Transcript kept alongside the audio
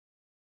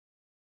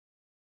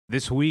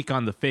This week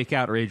on the Fake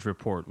Outrage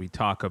Report, we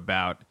talk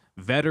about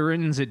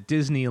veterans at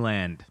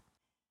Disneyland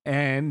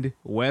and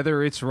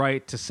whether it's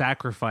right to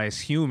sacrifice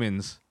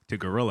humans to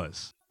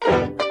gorillas.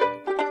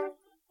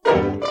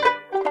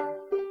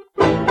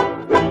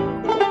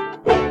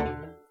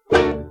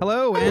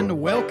 Hello and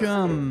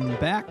welcome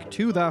back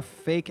to the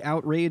Fake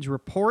Outrage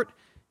Report,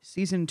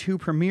 Season 2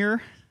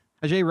 premiere.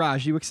 Ajay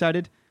Raj, you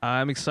excited?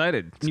 I'm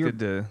excited. It's good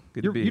to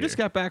be here. You just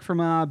got back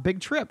from a big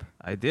trip.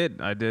 I did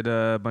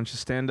a bunch of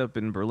stand-up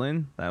in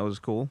Berlin. That was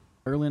cool.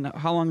 Berlin,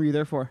 how long were you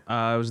there for?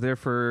 I was there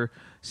for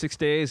 6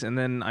 days, and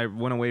then I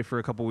went away for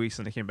a couple weeks,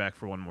 and I came back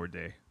for one more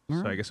day.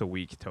 So I guess a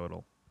week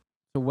total.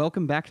 So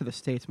welcome back to the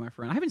States, my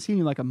friend. I haven't seen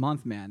you like a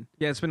month, man.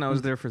 Yeah, I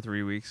was there for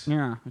 3 weeks.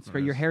 Yeah, it's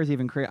great. Your hair's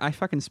even crazy. I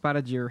fucking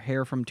spotted your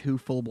hair from 2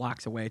 full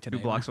blocks away today.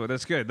 2 blocks away.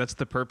 That's good. That's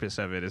the purpose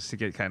of it, is to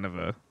get kind of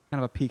a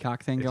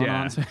peacock thing going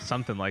on. So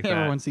something like that.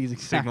 Everyone sees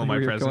exactly Signal my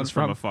where you're presence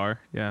going from afar.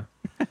 Yeah.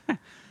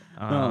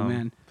 Oh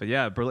man. But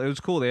yeah, Berlin, it was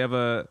cool. They have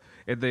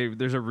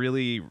there's a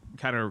really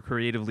kind of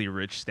creatively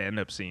rich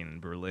stand-up scene in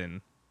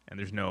Berlin, and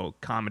there's no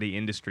comedy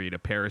industry to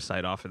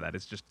parasite off of that.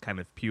 It's just kind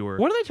of pure.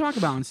 What do they talk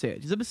about on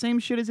stage? Is it the same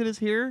shit as it is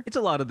here? It's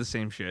a lot of the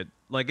same shit.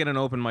 Like in an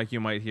open mic, you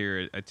might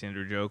hear a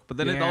Tinder joke, but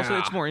then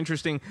it's more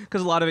interesting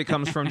because a lot of it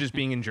comes from just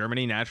being in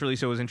Germany naturally.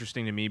 So it was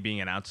interesting to me being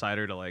an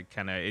outsider to like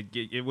kind of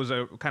it was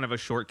a kind of a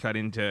shortcut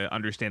into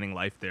understanding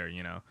life there.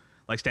 You know,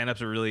 like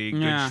stand-up's a really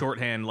good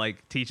shorthand.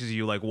 Like teaches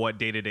you like what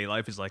day-to-day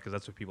life is like because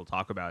that's what people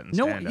talk about in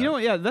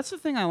stand-up. Yeah, that's the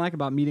thing I like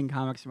about meeting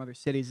comics from other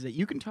cities is that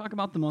you can talk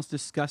about the most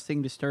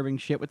disgusting, disturbing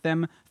shit with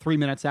them 3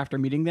 minutes after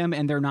meeting them,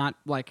 and they're not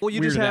like. Well, you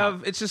just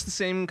have it's just the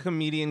same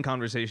comedian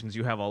conversations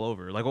you have all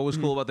over. Like what was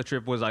cool about the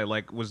trip was I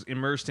was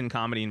immersed in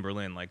comedy in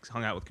Berlin, like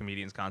hung out with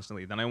comedians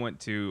constantly. Then I went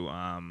to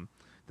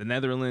the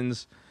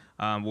Netherlands,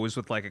 was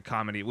with like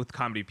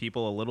comedy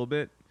people a little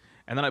bit.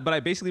 And then I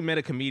basically met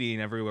a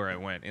comedian everywhere I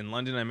went. In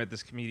London, I met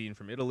this comedian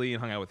from Italy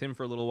and hung out with him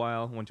for a little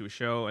while, went to a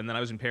show, and then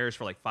I was in Paris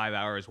for like 5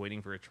 hours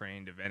waiting for a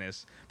train to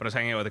Venice. But I was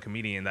hanging out with a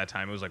comedian that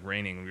time. It was like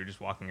raining, and we were just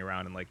walking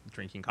around and like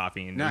drinking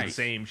coffee and doing the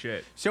same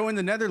shit. So in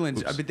the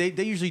Netherlands, but they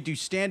usually do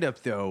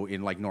stand-up, though,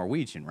 in like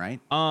Norwegian, right?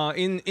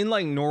 In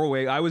like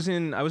Norway, I was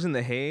in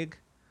The Hague.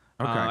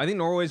 Okay. I think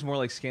Norway's more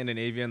like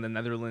Scandinavia, and the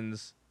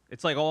Netherlands,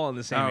 it's like all in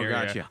the same area.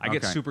 Gotcha. I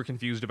get super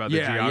confused about the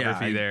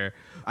geography there.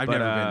 I've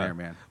never been there,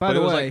 man. By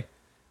the way,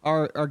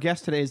 our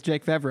guest today is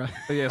Jake Vevera.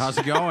 Yes. How's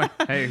it going?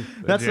 Hey,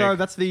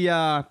 that's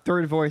the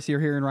third voice you're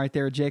hearing right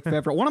there, Jake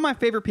Vevera. One of my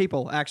favorite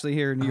people, actually,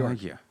 here in New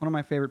York. Yeah. One of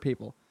my favorite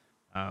people.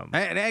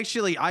 And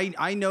actually,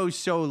 I know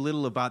so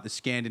little about the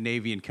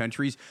Scandinavian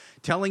countries.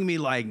 Telling me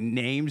like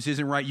names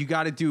isn't right. You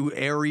got to do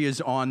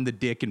areas on the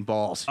dick and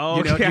balls. Oh,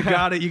 you know,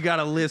 yeah. you got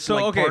to list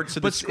parts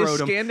of the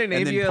scrotum. But is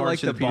Scandinavia and then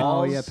like the penis.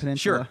 balls? Oh, yeah, peninsula.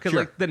 Sure, because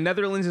like the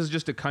Netherlands is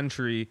just a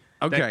country.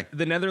 Okay.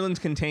 The Netherlands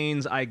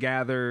contains, I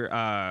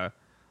gather,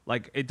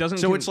 like it doesn't.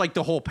 So it's like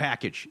the whole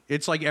package.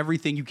 It's like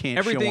everything you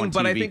can't show on TV.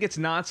 But I think it's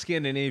not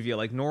Scandinavia.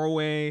 Like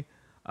Norway,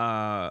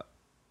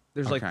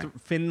 there's like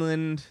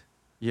Finland.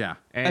 Yeah,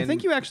 and I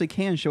think you actually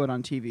can show it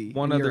on TV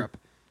in Europe.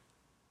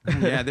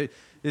 Yeah,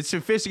 it's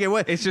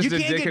sophisticated. It's just you a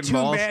can't dick get and too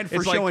balls. mad for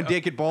It's like, showing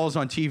dick and balls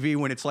on TV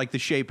when it's like the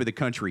shape of the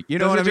country. You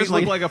know Does what it I mean? just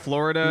look like a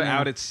Florida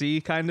out at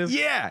sea kind of?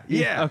 Yeah.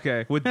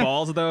 Okay, with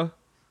balls though.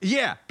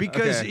 Yeah,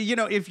 because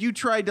if you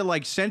tried to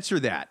like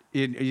censor that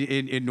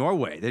in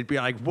Norway, they'd be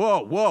like,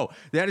 "Whoa,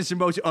 that is the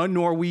most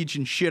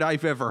un-Norwegian shit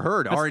I've ever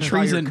heard." Our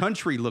entire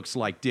country looks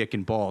like dick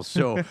and balls.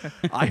 So so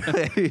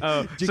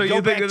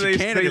you think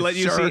that they let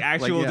you see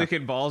actual dick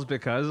and balls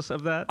because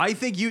of that? I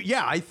think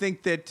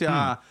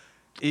that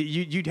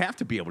you'd have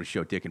to be able to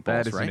show dick and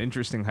balls. That is right? an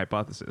interesting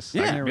hypothesis.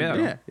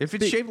 Yeah. If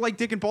it's shaped like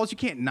dick and balls, you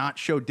can't not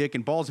show dick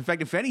and balls. In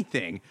fact, if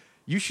anything,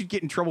 you should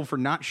get in trouble for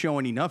not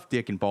showing enough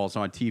dick and balls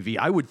on TV,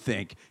 I would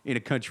think, in a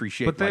country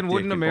shaped like dick and balls. But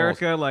then wouldn't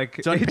America, like,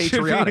 it's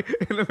unpatriotic.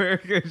 In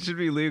America, it should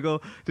be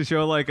legal to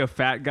show, like, a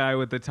fat guy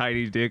with a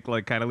tiny dick,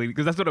 like, kind of,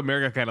 because that's what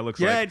America kind of looks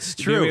like. Yeah, it's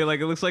true. Maybe,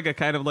 like, it looks like a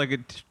kind of like a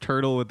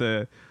turtle with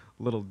a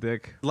little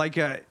dick. Like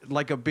a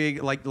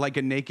big, like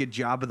a naked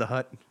Jabba the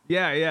Hutt.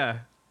 Yeah.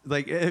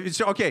 Like,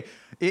 so, okay,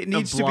 it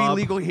needs to be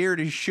legal here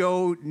to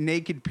show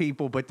naked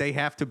people, but they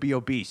have to be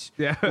obese.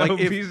 Yeah, like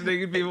obese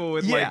naked people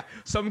with like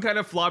some kind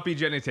of floppy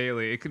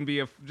genitalia. It can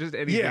be just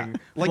anything. Yeah,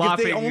 like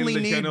flopping if they only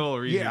in the need genital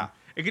region. Yeah.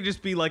 It could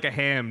just be like a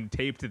ham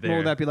taped there. What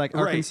would that be like?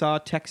 Arkansas,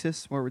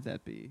 Texas? Where would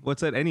that be?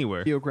 What's that?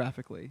 Anywhere.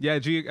 Geographically.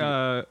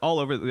 Yeah, all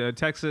over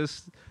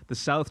Texas, the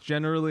South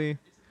generally,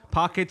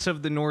 pockets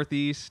of the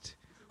Northeast,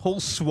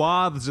 whole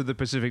swaths of the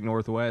Pacific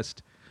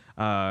Northwest,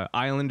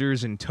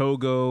 islanders in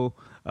Togo,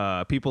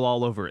 people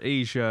all over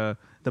Asia,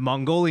 the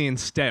Mongolian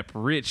steppe,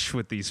 rich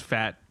with these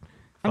fat.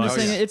 I'm just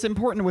saying it's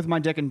important with my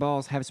dick and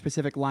balls have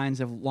specific lines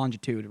of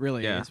longitude.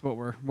 Really, is what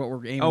we're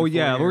aiming for. Oh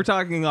yeah, here. we're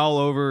talking all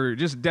over,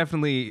 just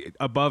definitely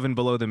above and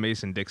below the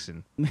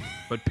Mason-Dixon,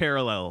 but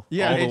parallel all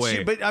the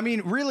way. But I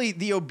mean, really,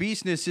 the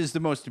obeseness is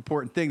the most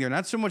important thing there.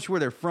 Not so much where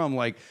they're from.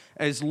 Like,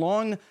 as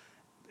long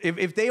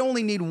if they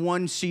only need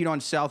one seat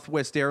on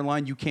Southwest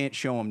Airline, you can't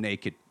show them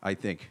naked. I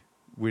think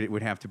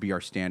would have to be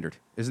our standard.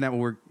 Isn't that what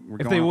we're if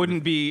going? They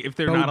wouldn't be if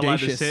they're not allowed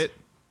to sit.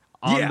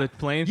 on the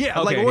plane? Yeah,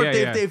 okay, like or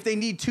if they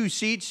need 2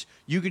 seats,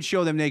 you can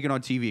show them naked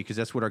on TV because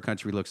that's what our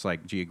country looks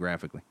like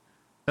geographically.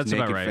 That's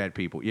naked about right. fat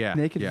people. Yeah,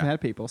 Naked yeah. fat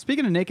people.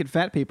 Speaking of naked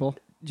fat people,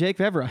 Jake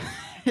Vevera,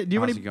 do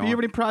you have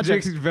any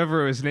projects? Jake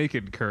Vevera is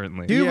naked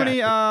currently. Do you have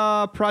any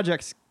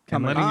projects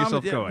I'm coming? letting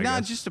yourself go, I Nah,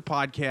 guess. just a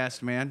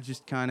podcast, man.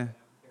 Just kind of.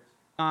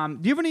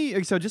 Do you have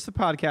any? So just the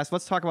podcast.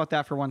 Let's talk about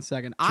that for 1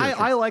 second. Sure.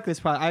 I like this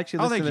podcast. I actually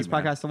listen to this you,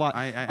 man. podcast a lot.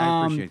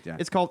 I appreciate that.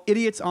 It's called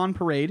Idiots on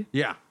Parade.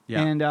 Yeah,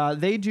 yeah. And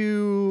they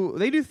do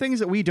things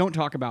that we don't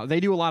talk about.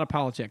 They do a lot of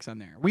politics on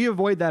there. We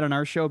avoid that on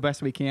our show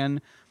best we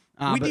can.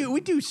 We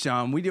do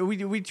some.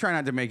 We try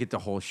not to make it the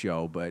whole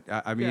show, but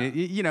I mean,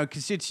 you know,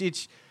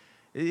 because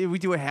we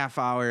do a half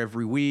hour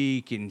every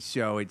week, and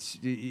so it's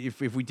if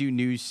we do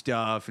news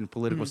stuff and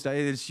political stuff,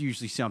 there's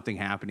usually something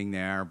happening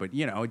there. But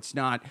you know, it's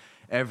not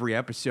every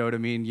episode. I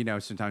mean, you know,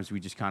 sometimes we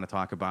just kind of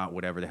talk about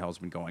whatever the hell's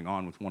been going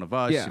on with one of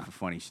us. Yeah. If a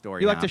funny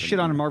story. You like to happened, shit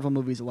on Marvel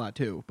movies a lot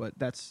too, but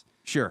that's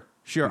Sure.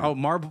 Oh,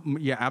 Marvel.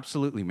 Yeah,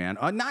 absolutely, man.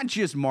 Not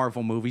just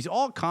Marvel movies,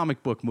 all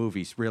comic book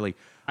movies, really.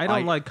 I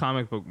don't like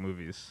comic book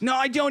movies. No,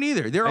 I don't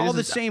either. They're all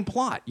the same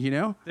plot, you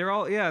know? They're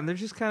all, and they're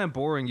just kind of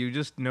boring. You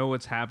just know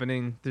what's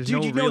happening. There's Dude,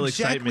 no you real know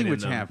exactly excitement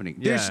what's in them. happening.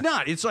 Yeah. There's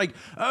not. It's like,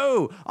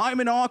 oh, I'm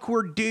an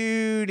awkward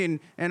dude, and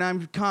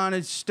I'm kind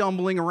of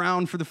stumbling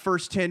around for the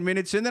first 10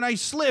 minutes, and then I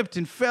slipped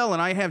and fell,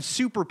 and I have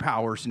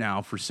superpowers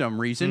now for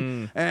some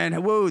reason.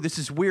 And whoa, this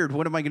is weird.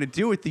 What am I going to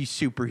do with these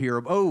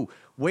superheroes? Oh,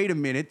 wait a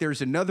minute.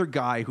 There's another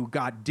guy who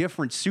got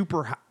different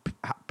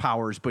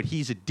superpowers, but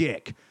he's a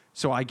dick.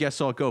 So I guess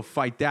I'll go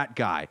fight that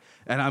guy.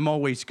 And I'm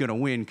always going to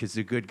win because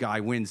the good guy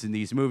wins in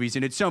these movies.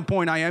 And at some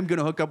point, I am going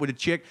to hook up with a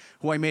chick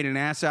who I made an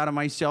ass out of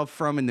myself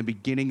from in the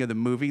beginning of the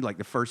movie, like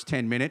the first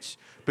 10 minutes.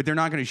 But they're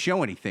not going to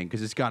show anything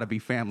because it's got to be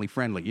family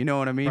friendly. You know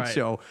what I mean? Right.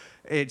 So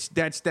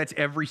that's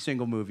every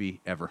single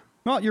movie ever.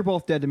 well, you're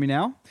both dead to me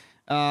now.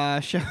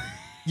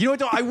 You know what,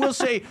 though? I will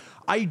say,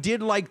 I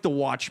did like The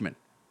Watchmen.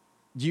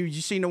 You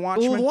seen The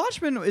Watchmen? Well, The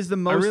Watchmen is the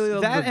most really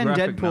love that the and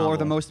graphic Deadpool are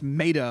the novel. most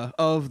meta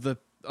of the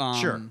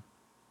Sure.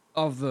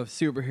 of the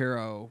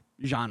superhero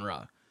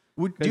genre.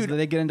 Dude, Because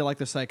they get into like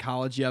the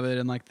psychology of it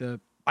and like the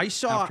I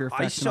saw After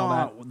Effects and all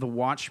that. The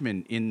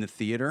Watchmen in the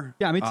theater.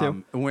 Yeah, me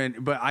too.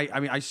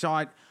 I saw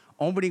it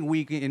opening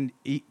weekend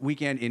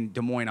in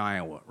Des Moines,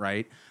 Iowa,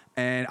 right?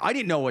 And I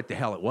didn't know what the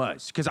hell it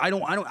was because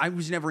I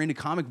was never into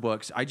comic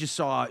books. I just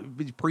saw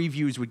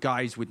previews with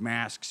guys with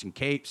masks and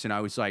capes, and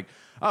I was like,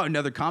 oh,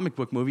 another comic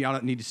book movie. I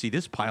don't need to see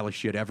this pile of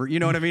shit ever. You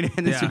know what I mean?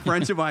 And then some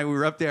friends of mine, we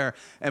were up there,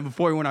 and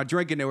before we went out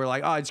drinking, they were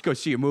like, oh, let's go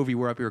see a movie.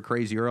 We're up here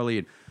crazy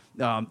early,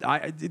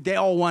 and they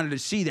all wanted to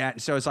see that,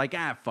 and so I was like,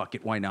 fuck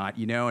it, why not?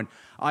 You know, and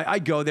I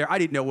go there. I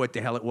didn't know what the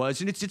hell it was,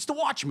 and it's The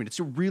Watchmen. It's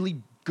a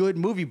really good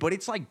movie, but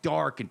it's like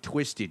dark and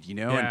twisted, you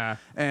know. Yeah.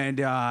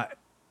 And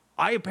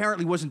I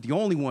apparently wasn't the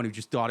only one who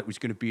just thought it was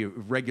going to be a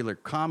regular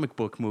comic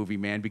book movie,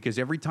 man. Because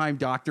every time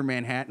Dr.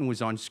 Manhattan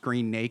was on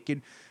screen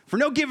naked, for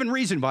no given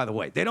reason, by the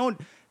way, they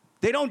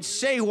don't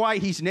say why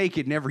he's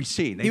naked in every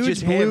scene. They huge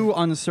just blue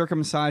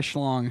uncircumcised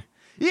schlong.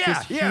 Yeah,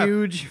 Just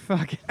huge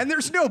fucking. And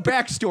there's no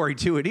backstory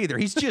to it either.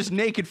 He's just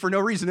naked for no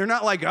reason. They're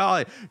not like,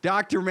 oh,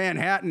 Dr.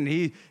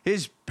 Manhattan,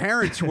 his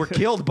parents were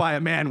killed by a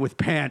man with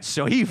pants,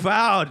 so he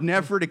vowed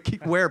never to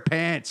wear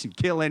pants and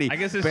kill any I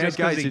guess it's bad just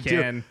 'cause guys he that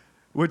do. can.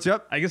 What's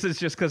up? I guess it's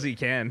just because he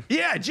can.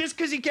 Yeah, just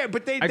because he can.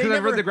 But they Because I've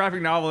never... read the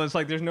graphic novel. It's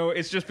like there's no.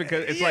 It's just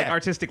because it's like Yeah.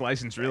 artistic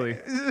license, really.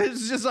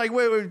 It's just like,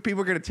 wait,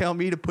 people are going to tell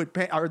me to put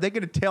pants... Are they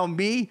going to tell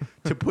me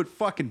to put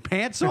fucking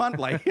pants on?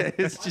 Like,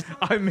 it's just...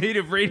 I'm made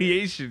of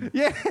radiation.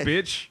 Yeah.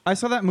 bitch. I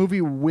saw that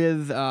movie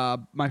with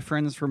my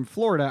friends from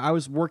Florida. I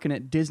was working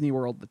at Disney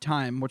World at the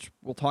time, which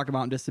we'll talk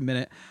about in just a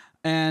minute.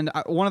 And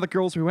one of the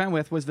girls we went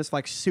with was this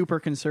like super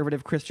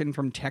conservative Christian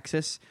from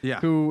Texas, Yeah.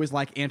 who was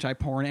like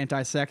anti-porn,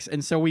 anti-sex,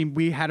 and so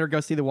we had her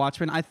go see The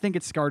Watchmen. I think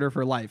it scarred her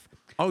for life.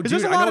 Oh, 'Cause dude,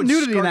 there's a I lot know of it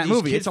nudity in scarred that these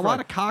movie. kids It's a for-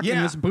 lot of cock Yeah.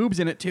 and there's boobs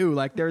in it too.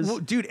 Like there's Well,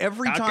 dude,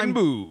 every Cock time... and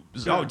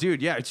boobs. Oh,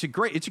 dude, yeah, it's a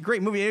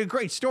great movie and a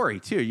great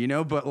story too, you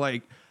know. But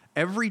like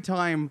every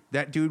time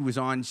that dude was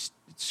on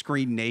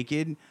screen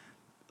naked,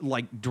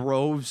 like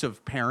droves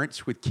of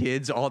parents with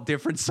kids, all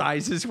different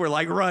sizes, were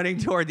like running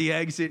toward the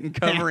exit and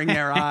covering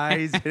their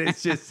eyes. And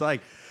it's just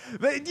like,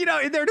 but you know,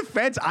 in their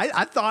defense,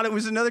 I thought it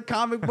was another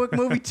comic book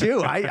movie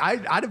too.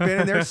 I'd have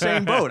been in their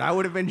same boat. I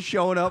would have been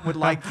showing up with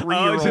like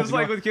 3-year-olds. Oh, just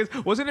like with kids.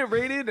 Wasn't it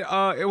rated?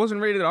 It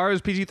wasn't rated R. It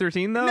was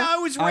PG-13 though. No,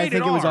 it was rated R. I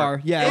think it was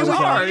R. Yeah, it was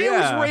R. It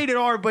yeah. was rated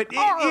R. But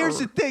here's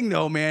the thing,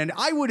 though, man.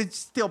 I would have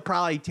still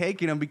probably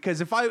taken them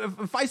because if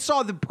I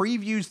saw the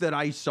previews that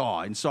I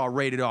saw and saw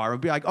rated R,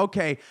 I'd be like,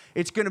 okay,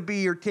 it's gonna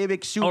be your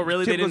typical. Oh,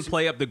 really? They didn't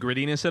play up the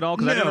grittiness at all?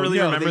 Because I didn't really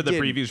remember the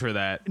didn't. previews for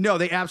that. No,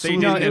 they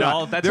absolutely didn't at did not.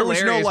 all? That's there was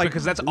hilarious no, like,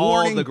 because that's all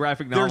warning the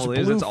graphic novel There's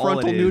is. blue It's all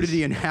frontal it is.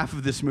 nudity in half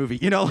of this movie.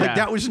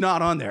 That was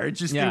not on there. It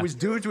just it was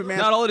dudes with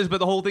masks. Not all it is, but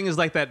the whole thing is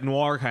like that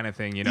noir kind of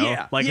thing,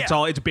 Yeah,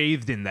 it's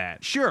bathed in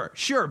that. Sure.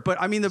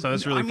 But I mean, So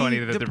it's really funny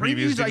that the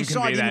previews previews I didn't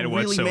saw convey that didn't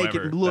really make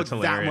whatsoever. it look That's that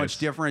hilarious. much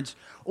different.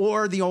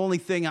 Or the only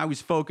thing I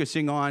was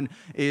focusing on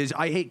is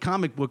I hate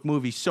comic book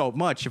movies so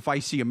much. If I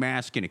see a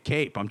mask and a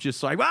cape, I'm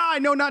just like, well, I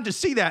know not to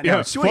see that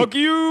now. Sweet. Fuck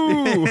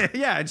you.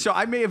 Yeah, and so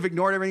I may have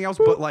ignored everything else,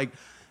 but like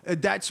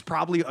that's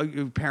probably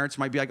parents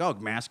might be like, oh,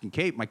 mask and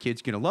cape, my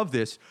kid's gonna love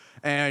this,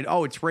 and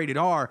oh, it's rated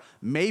R.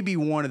 Maybe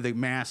one of the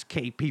mask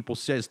cape people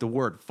says the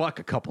word fuck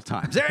a couple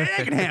times. They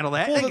can handle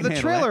that. Well, the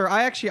trailer,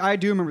 I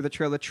do remember the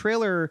trailer. The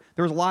trailer,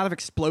 there was a lot of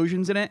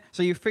explosions in it,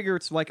 so you figure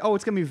it's like, oh,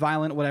 it's gonna be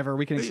violent, whatever.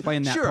 We can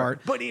explain that part,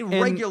 but in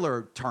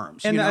regular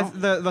terms. And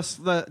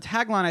the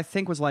tagline I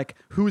think was like,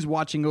 "Who's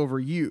watching over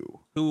you?"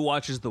 Who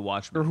watches the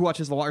Watchmen? Or who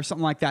watches the or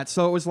something like that.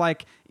 So it was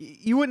like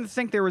you wouldn't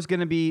think there was going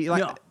to be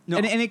like No.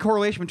 any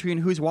correlation between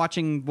who's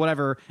watching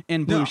whatever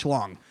and Blue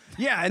Schlong.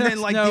 Yeah, and then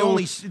like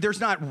there's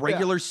not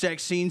regular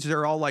sex scenes.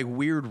 They're all like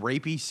weird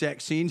rapey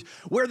sex scenes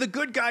where the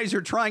good guys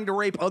are trying to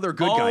rape other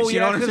good guys. You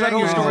know what I'm saying? That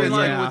whole Yeah.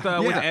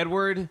 storyline with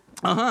Edward.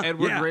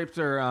 Edward raped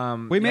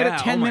her. We made it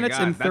 10 minutes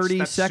and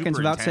 30 seconds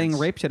without saying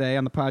rape today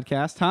on the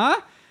podcast,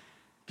 huh?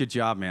 Good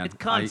job, man. It's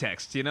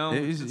context,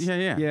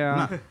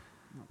 Yeah.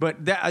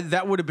 But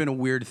that would have been a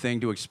weird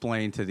thing to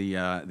explain to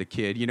the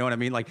kid. You know what I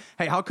mean? Like,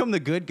 hey, how come the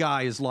good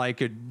guy is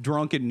like a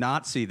drunken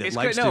Nazi that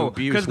likes to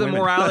abuse because the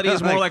women? morality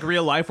is more like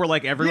real life, where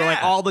like everyone,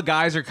 like all the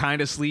guys are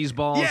kind of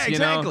sleazeballs. Yeah,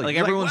 exactly. Like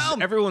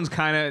everyone's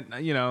kind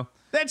of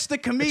That's the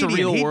comedian.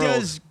 real He world.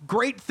 does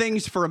great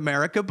things for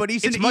America, but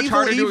he's It's an much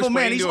harder to evil explain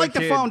man. He's to a like the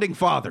kid. founding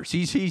fathers.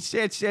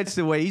 That's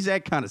the way. He's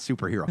that kind of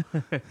superhero.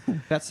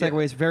 That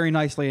segues very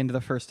nicely into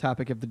the first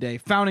topic of the day.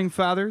 Founding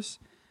Fathers,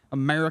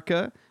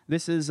 America.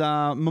 This is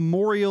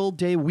Memorial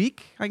Day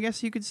week, I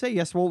guess you could say.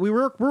 Yes, well,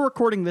 we're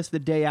recording this the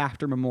day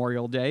after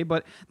Memorial Day,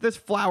 but there's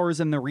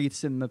flowers and the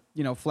wreaths and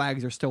the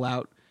flags are still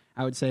out,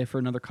 I would say, for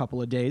another couple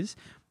of days.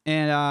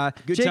 And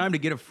Good time to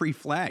get a free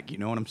flag. You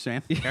know what I'm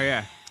saying? Oh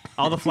yeah,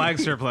 all the flag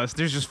surplus.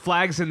 There's just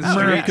flags in the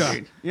America.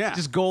 streets. Yeah.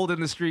 Just gold in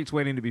the streets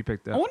waiting to be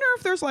picked I up. wonder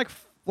if there's like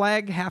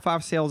flag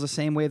half-off sales the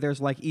same way there's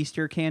like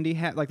Easter candy,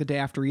 like the day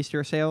after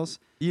Easter sales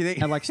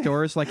at like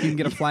stores. Like you can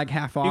get a flag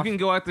half off. You can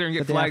go out there and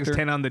get the day flags after.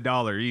 10 on the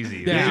dollar easy.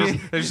 Yeah.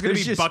 There's going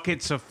to be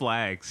buckets of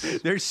flags.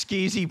 There's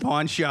skeezy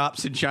pawn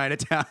shops in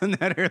Chinatown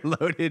that are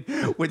loaded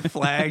with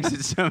flags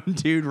that some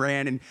dude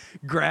ran and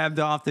grabbed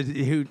off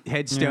the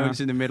headstones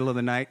in the middle of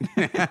the night.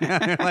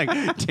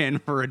 Like 10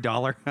 for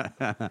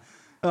 $1.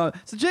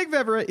 So Jake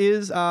Vevera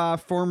is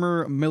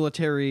former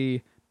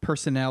military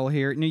personnel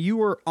here. Now, you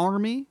were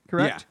Army,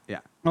 correct?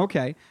 Yeah.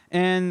 Okay.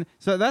 And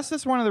so that's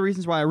just one of the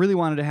reasons why I really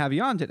wanted to have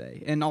you on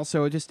today. And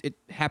also, it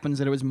happens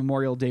that it was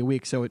Memorial Day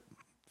week, so it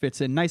fits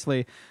in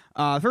nicely.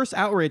 First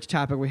outrage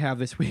topic we have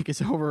this week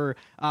is over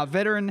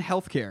veteran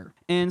healthcare.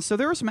 And so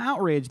there was some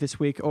outrage this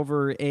week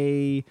over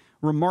a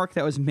remark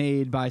that was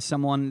made by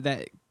someone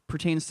that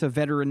pertains to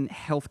veteran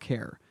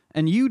healthcare.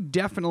 And you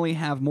definitely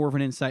have more of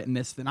an insight in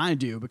this than I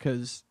do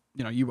because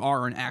you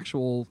are an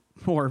actual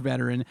war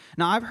veteran.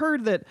 Now, I've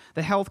heard that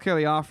the healthcare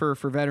they offer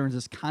for veterans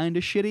is kind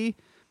of shitty,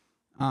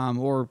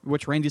 or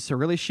which ranges to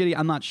really shitty.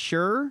 I'm not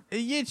sure.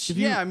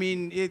 I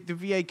mean, the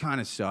VA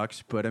kind of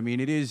sucks, but I mean,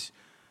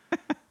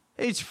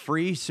 it's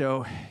free,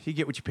 so you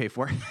get what you pay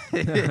for.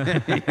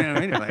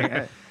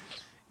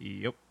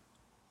 Yep.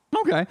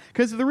 Okay,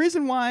 because the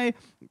reason why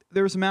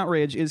there was some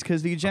outrage is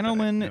because the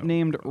gentleman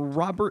named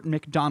Robert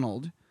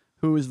McDonald,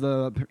 who is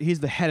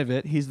he's the head of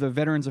it. He's the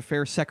Veterans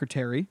Affairs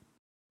Secretary.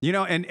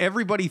 And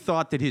everybody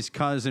thought that his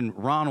cousin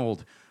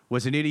Ronald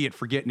was an idiot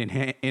for getting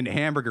into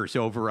hamburgers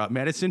over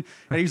medicine.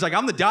 And he's like,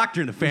 I'm the doctor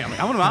in the family.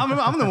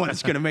 I'm the one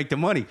that's going to make the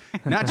money.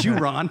 Not you,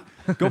 Ron.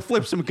 Go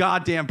flip some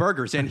goddamn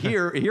burgers. And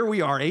here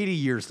we are 80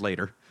 years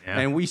later,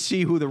 and we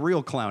see who the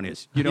real clown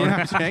is. You know what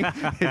I'm saying?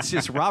 It's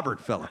this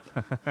Robert fella.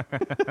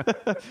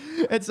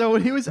 And so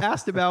when he was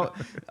asked about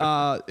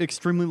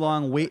extremely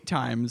long wait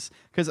times,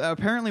 because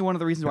apparently one of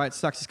the reasons why it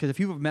sucks is because if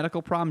you have a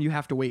medical problem, you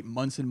have to wait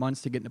months and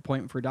months to get an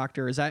appointment for a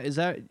doctor. Is that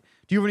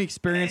do you have any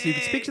experience you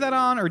can speak to that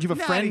on, or do you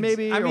have a friend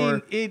maybe? I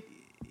mean,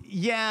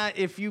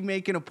 if you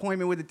make an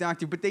appointment with a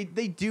doctor, but they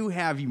do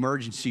have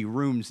emergency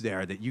rooms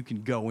there that you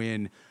can go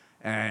in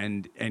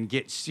and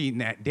get seen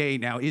that day.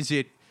 Now, is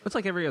it? It's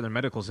like every other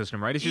medical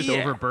system, right? It's just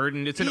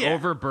overburdened. It's an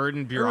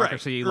overburdened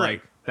bureaucracy,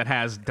 right. That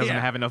doesn't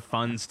have enough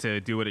funds to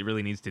do what it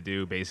really needs to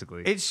do.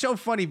 Basically, it's so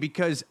funny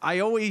because I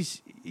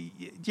always,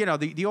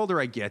 the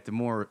older I get, the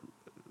more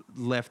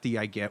lefty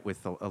I get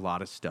with a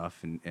lot of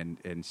stuff,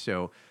 and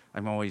so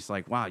I'm always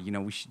like, wow,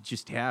 we should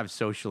just have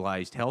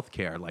socialized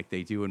healthcare like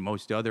they do in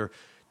most other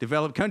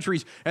developed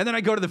countries. And then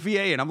I go to the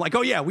VA and I'm like,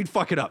 oh yeah, we'd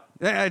fuck it up.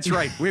 That's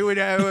right. We would.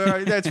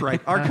 That's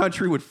right. Our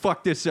country would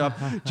fuck this up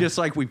just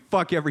like we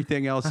fuck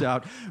everything else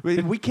out.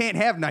 We can't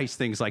have nice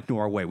things like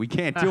Norway. We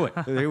can't do it.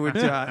 They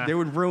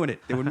would ruin it.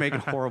 They would make it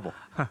horrible.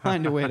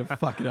 Find a way to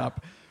fuck it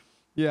up.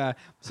 Yeah.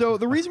 So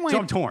the reason why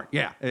I'm torn.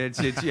 Yeah. It's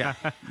The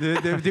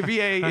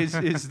VA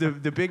is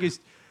the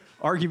biggest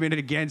argument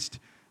against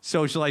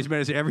socialized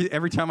medicine.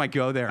 Every time I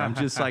go there, I'm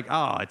just like,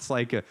 oh, it's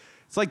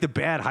like the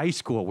bad high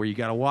school where you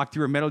got to walk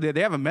through a metal.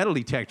 They have a metal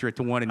detector at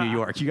the one in New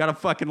York. You got to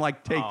fucking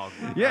like take.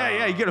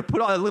 Yeah. You got to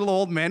put all the little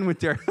old men with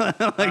their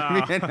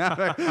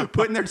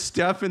putting their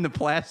stuff in the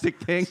plastic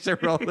things. They're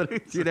rolling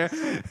through there,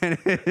 and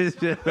it's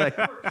just like,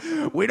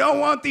 we don't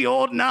want the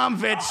old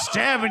non-vets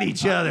stabbing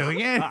each other. We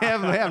can't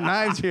have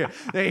knives here.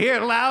 They hear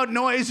loud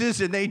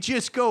noises and they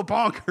just go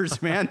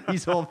bonkers, man.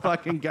 These old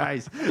fucking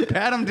guys.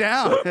 Pat them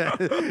down.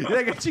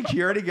 They got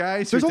security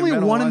guys. There's only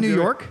one in New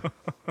York.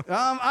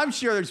 I'm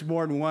sure there's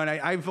more than one.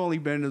 I've only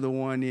been to the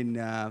one in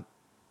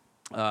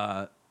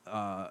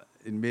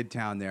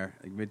Midtown there,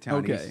 like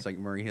Midtown East, it's like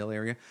Murray Hill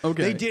area.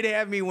 Okay. They did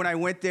have me when I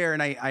went there,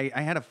 and I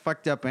had a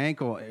fucked up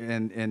ankle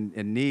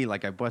and knee,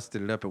 like I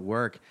busted it up at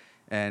work,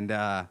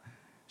 and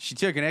she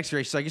took an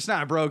X-ray. She's like, it's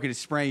not broken, it's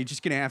sprained. You're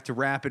just gonna have to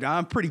wrap it.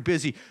 I'm pretty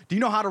busy. Do you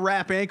know how to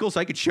wrap ankles?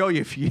 I could show you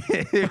if you.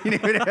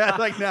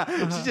 Like, no.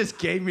 She just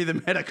gave me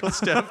the medical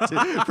stuff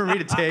for me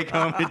to take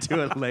home and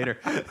do it later.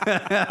 Oh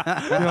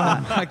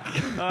my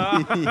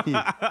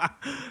God.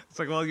 It's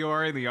like, well, you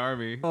are in the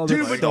army.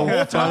 Dude, but the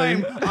whole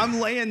time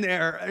I'm laying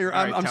there,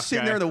 I'm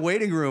sitting there in the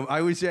waiting room.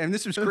 And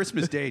this was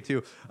Christmas Day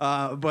too.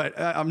 But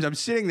I'm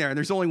sitting there, and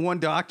there's only one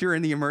doctor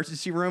in the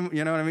emergency room.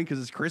 You know what I mean? Because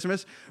it's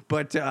Christmas.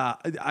 But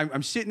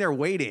I'm sitting there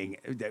waiting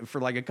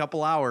for like a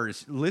couple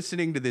hours,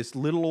 listening to this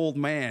little old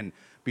man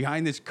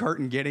behind this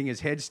curtain getting his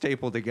head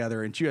stapled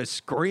together and just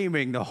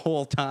screaming the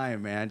whole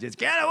time, man. Just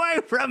get away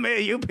from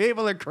me, you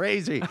people are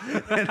crazy.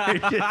 And they're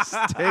just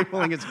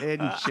stapling his head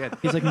and shit.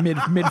 He's like mid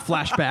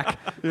flashback.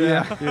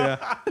 Yeah.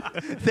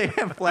 They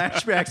have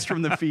flashbacks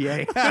from the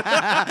VA.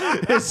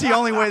 It's the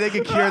only way they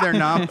can cure their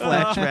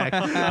non-flashback.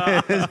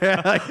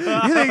 Like,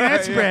 you think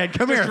that's bad?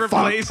 Come just here.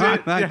 Replace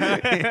it.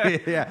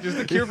 Yeah. Just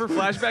the cure for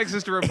flashbacks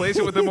is to replace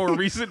it with a more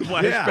recent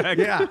flashback.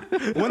 Yeah.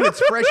 One that's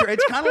fresher.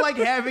 It's kind of like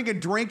having a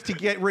drink to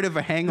get rid of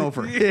a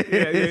hangover. Yeah.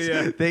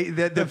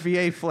 The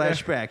VA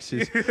flashbacks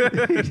is.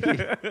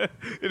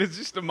 It is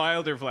just a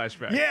milder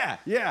flashback. Yeah.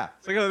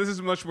 It's like, oh, this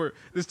is much more.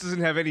 This doesn't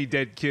have any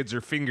dead kids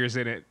or fingers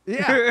in it.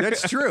 Yeah,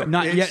 that's true.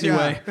 Not yet,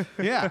 anyway.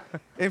 Yeah.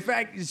 In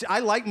fact, I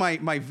like my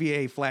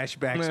VA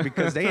flashbacks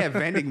because they have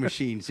vending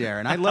machines there,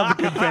 and I love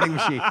a good vending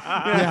machine.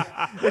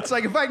 Yeah. It's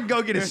like if I can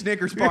go get a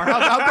Snickers bar,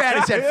 how bad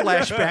is that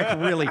flashback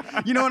really?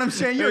 You know what I'm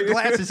saying? Your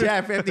glass is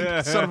half empty,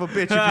 son of a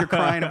bitch, if you're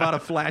crying about a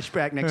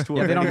flashback next to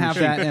a they don't have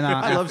machine. that in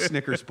I love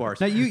Snickers bars.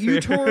 Now, you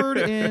toured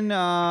in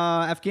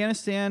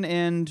Afghanistan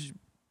and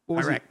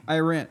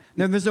Iran.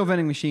 No, there's no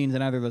vending machines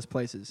in either of those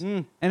places.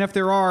 And if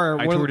there are...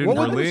 I toured in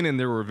Berlin, and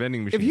there were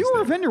vending machines. If you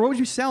were a vendor, what would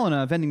you sell in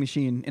a vending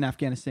machine in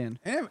Afghanistan?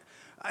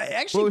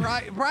 Actually,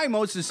 probably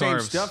most of the same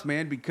stuff,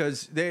 man,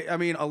 because a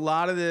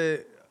lot of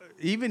the...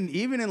 Even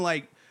in,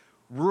 like,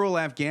 rural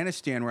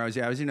Afghanistan where I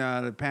was in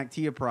the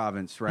Paktia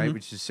province, right,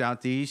 which is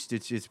southeast.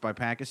 It's by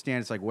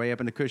Pakistan. It's, like, way up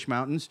in the Kush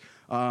Mountains.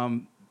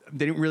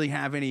 They didn't really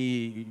have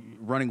any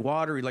running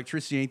water,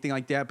 electricity, anything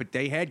like that, but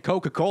they had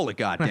Coca-Cola,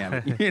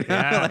 goddammit. You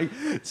know?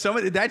 Like, some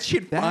of that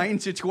shit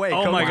finds its way.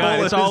 Oh, my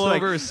God. It's all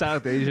over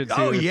South Asia, too.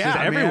 Oh, it's yeah,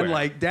 everywhere. man.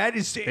 Like, that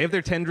is... They have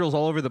their tendrils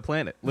all over the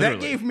planet, literally.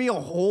 That gave me a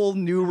whole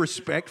new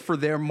respect for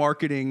their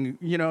marketing,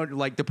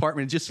 like,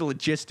 department, just the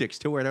logistics,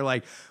 to where they're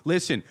like,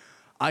 listen...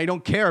 I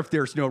don't care if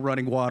there's no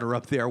running water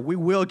up there. We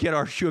will get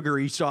our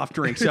sugary soft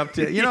drinks up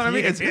to, you know what I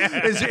mean? Is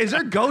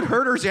there goat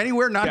herders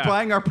anywhere not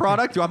buying our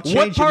product? I'm changing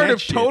what part that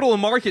of shit. Total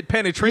market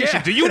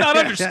penetration do you not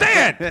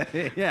understand?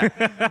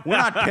 We're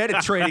not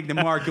penetrating the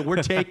market.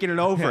 We're taking it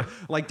over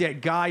like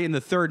that guy in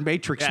the third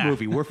Matrix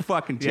movie. We're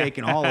fucking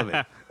taking all of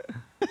it.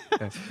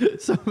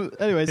 So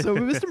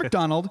Mr.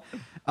 McDonald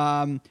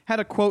had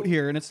a quote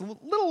here, and it's a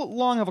little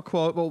long of a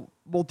quote.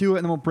 We'll do it,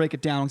 and then we'll break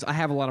it down, because I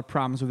have a lot of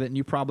problems with it, and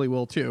you probably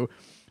will too.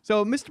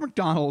 So Mr.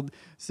 McDonald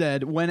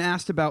said, when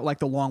asked about like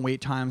the long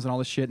wait times and all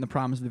this shit and the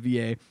problems of the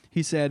VA,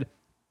 he said,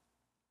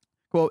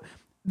 quote,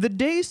 "The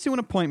days to an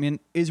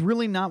appointment is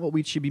really not what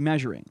we should be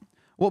measuring.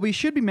 What we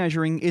should be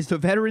measuring is the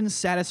veteran's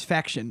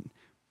satisfaction.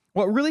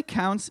 What really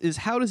counts is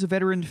how does a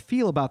veteran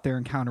feel about their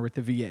encounter with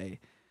the VA.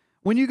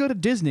 When you go to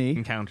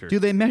Disney, do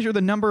they measure the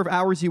number of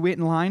hours you wait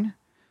in line?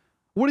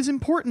 What is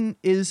important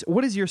is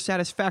what is your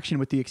satisfaction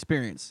with the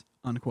experience,"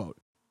 unquote.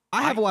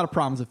 I have a lot of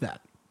problems with that.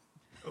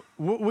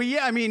 Well,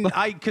 yeah, I mean,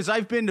 because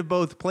I've been to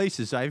both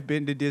places. I've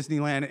been to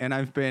Disneyland and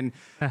I've been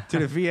to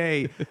the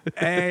VA.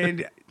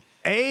 And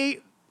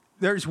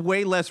there's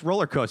way less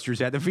roller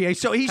coasters at the VA,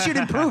 so he should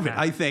improve it,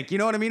 I think. You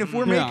know what I mean? If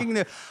we're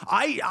making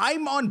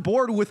I'm on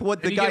board with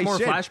what the guy said. You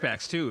get more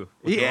flashbacks, too.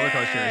 With roller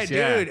coasters.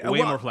 Dude.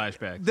 Way more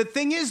flashbacks. The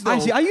thing is, though...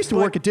 I used to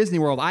work at Disney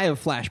World. I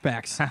have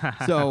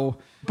flashbacks, so...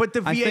 But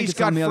the VA's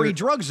got free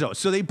drugs, though,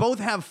 so they both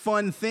have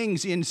fun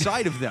things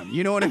inside of them.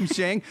 You know what I'm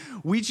saying?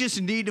 We just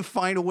need to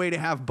find a way to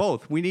have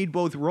both. We need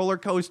both roller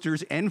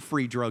coasters and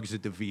free drugs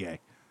at the VA.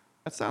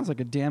 That sounds like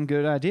a damn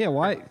good idea.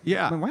 Why?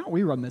 Yeah. I mean, why don't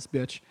we run this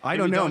bitch? I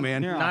don't know,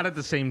 man. Yeah. Not at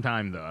the same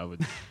time, though. I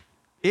would.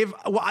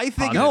 I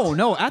think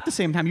no. At the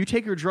same time, you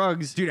take your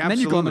drugs, dude. And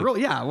then you go on the roll.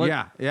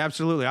 Yeah,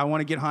 absolutely. I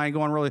want to get high and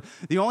go on roller.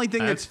 The only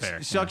thing that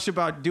sucks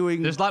about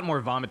doing there's a lot more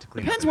vomit to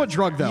clean. Depends what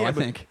drug, though. I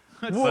think.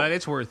 But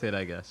it's worth it,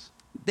 I guess.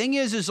 Thing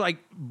is like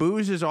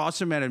booze is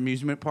awesome at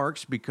amusement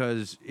parks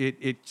because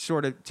it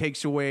sort of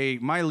takes away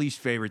my least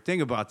favorite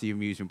thing about the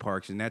amusement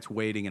parks, and that's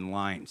waiting in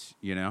lines,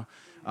 you know?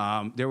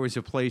 There was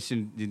a place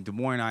in Des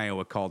Moines,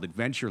 Iowa called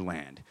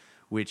Adventureland,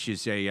 which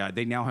is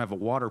they now have a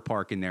water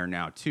park in there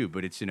now too,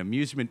 but it's an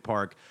amusement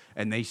park,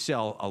 and they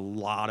sell a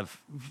lot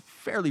of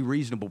fairly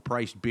reasonable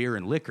priced beer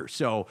and liquor.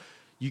 So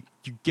you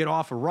get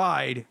off a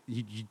ride,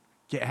 you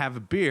have a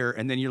beer,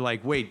 and then you're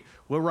like, wait,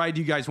 what ride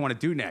do you guys want to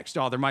do next?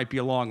 Oh, there might be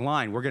a long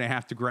line. We're going to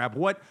have to grab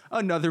what?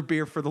 Another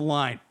beer for the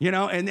line, you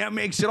know? And that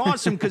makes it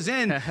awesome because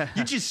then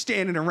you're just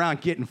standing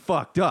around getting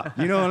fucked up.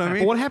 You know what I mean?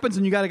 But what happens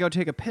when you got to go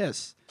take a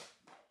piss?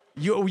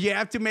 You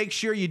have to make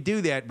sure you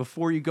do that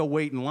before you go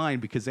wait in line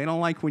because they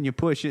don't like when you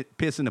piss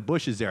in the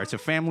bushes there. It's a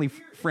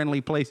family-friendly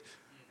place.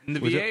 In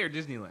the VA or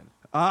Disneyland?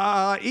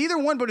 Either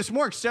one, but it's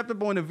more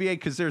acceptable in the VA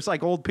because there's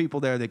like old people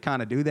there that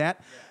kind of do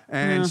that.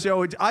 And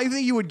so I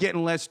think you would get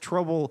in less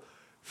trouble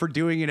for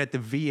doing it at the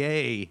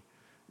VA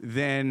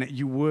than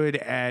you would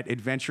at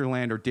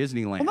Adventureland or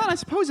Disneyland. Well, then I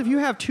suppose if you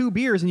have 2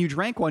 beers and you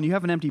drank one, you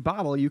have an empty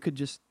bottle, you could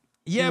just...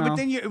 Yeah, but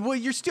then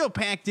you're still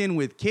packed in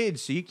with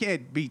kids, so you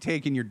can't be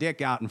taking your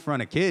dick out in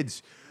front of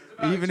kids.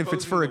 Even if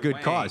it's for a good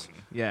cause.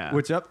 Yeah.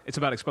 What's up? It's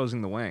about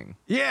exposing the wang.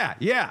 Yeah.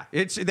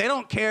 They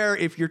don't care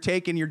if you're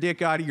taking your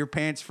dick out of your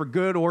pants for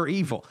good or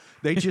evil.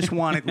 They just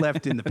want it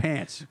left in the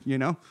pants, you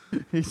know?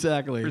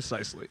 Exactly.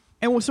 Precisely.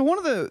 And so one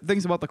of the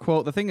things about the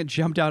quote, the thing that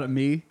jumped out at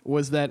me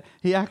was that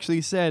he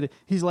actually said,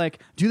 he's like,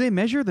 do they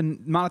measure the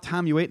amount of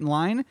time you wait in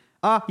line?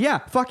 Yeah,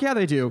 fuck yeah,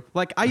 they do.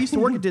 Like, I used to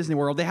work at Disney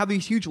World. They have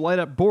these huge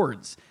light-up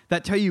boards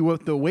that tell you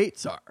what the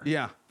waits are.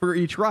 Yeah. For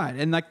each ride.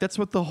 And, like, that's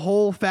what the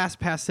whole Fast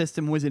Pass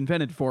system was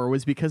invented for,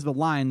 was because the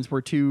lines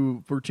were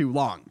too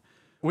long.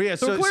 Well, yeah,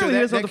 so clearly he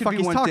knows what the fuck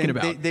he's talking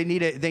about. They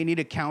need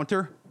a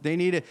counter. They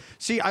need a...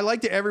 See, I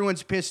like that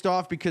everyone's pissed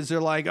off because they're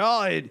like,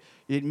 oh,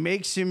 it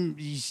makes him...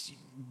 He's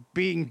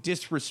being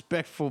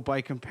disrespectful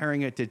by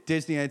comparing it to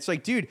Disney. It's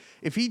like, dude,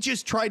 if he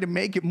just tried to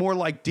make it more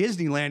like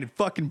Disneyland, it'd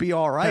fucking be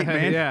all right,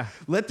 man. Yeah.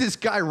 Let this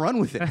guy run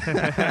with it.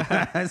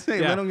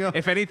 Let him go.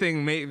 If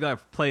anything,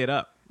 play it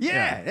up.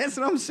 Yeah, that's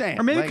what I'm saying.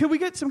 Or maybe could we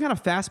get some kind of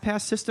Fast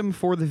Pass system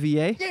for the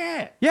VA?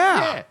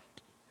 Yeah.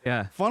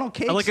 Yeah. Funnel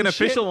cakes like an and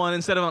official shit. one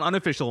instead of an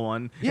unofficial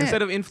one. Yeah.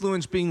 Instead of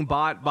influence being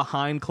bought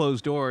behind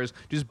closed doors,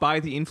 just buy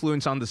the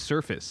influence on the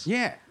surface.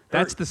 Yeah.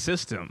 That's the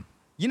system.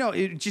 You know,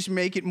 it just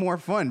make it more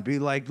fun. Be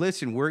like,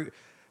 listen,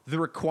 the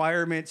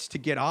requirements to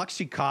get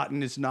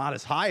Oxycontin is not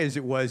as high as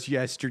it was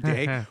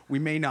yesterday. We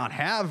may not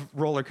have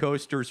roller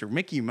coasters or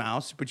Mickey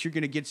Mouse, but you're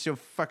going to get so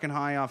fucking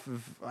high off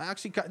of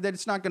Oxycontin that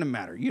it's not going to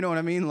matter. You know what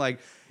I mean? Like,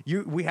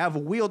 we have a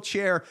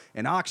wheelchair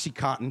and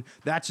Oxycontin.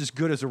 That's as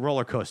good as a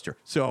roller coaster.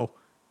 So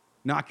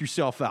knock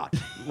yourself out.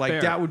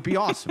 Like, that would be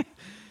awesome.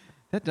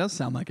 That does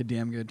sound like a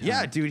damn good time.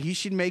 Yeah, dude, he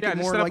should make it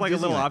more set up like a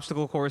little Disneyland.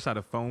 obstacle course out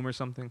of foam or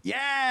something.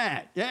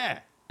 Yeah.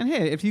 And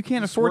hey, if you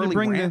can't afford to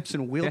bring ramps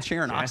and a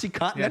wheelchair and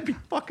Oxycontin, that'd be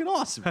fucking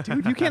awesome, dude.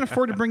 If you can't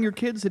afford to bring your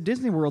kids to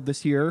Disney World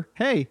this year,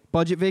 hey,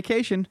 budget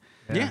vacation.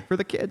 Yeah. For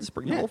the kids,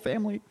 bring the whole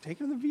family. Take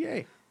them to the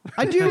VA.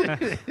 I do.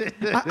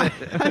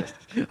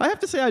 I have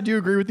to say I do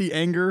agree with the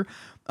anger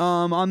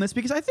on this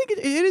because I think it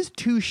is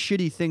 2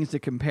 shitty things to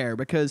compare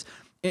because,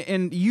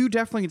 and you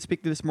definitely can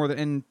speak to this more than,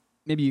 and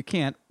maybe you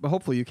can't, but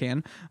hopefully you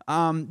can.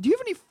 Do you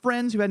have any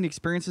friends who had any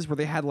experiences where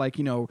they had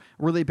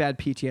really bad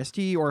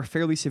PTSD or a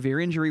fairly severe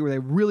injury where they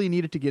really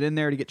needed to get in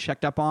there to get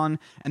checked up on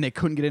and they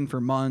couldn't get in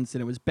for months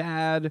and it was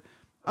bad?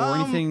 Or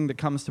anything that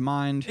comes to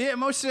mind? Yeah,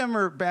 most of them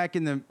are back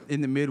in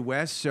the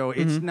Midwest, so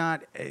it's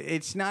not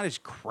as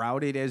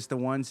crowded as the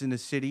ones in the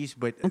cities.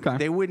 But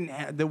they wouldn't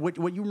have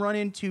what you run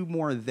into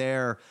more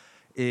there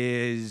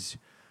is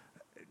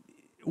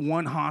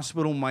one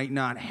hospital might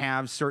not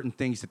have certain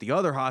things that the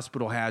other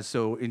hospital has,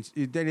 so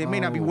they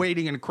may not be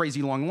waiting in a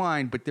crazy long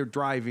line, but they're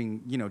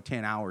driving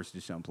 10 hours to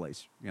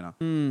someplace,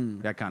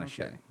 that kind of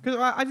shit. Because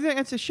I think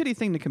it's a shitty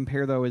thing to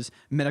compare though is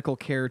medical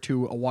care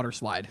to a water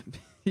slide.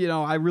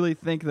 I really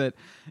think that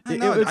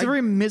it's a very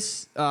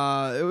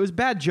it was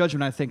bad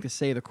judgment, I think, to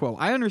say the quote.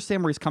 I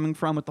understand where he's coming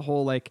from with the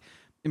whole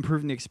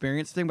improving the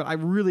experience thing, but I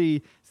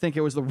really think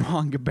it was the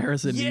wrong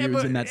comparison to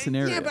use in that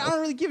scenario. Yeah, but I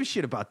don't really give a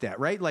shit about that,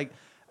 right? Like,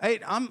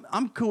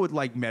 I'm cool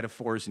with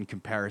metaphors and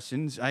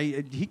comparisons.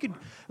 He could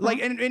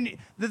and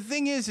the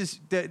thing is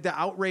the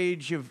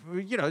outrage of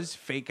this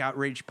fake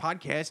outrage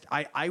podcast.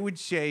 I would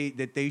say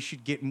that they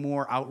should get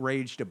more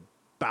outraged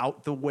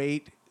about the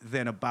weight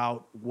than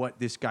about what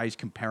this guy's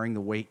comparing the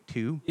weight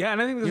to. Yeah,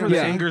 and I think that's where the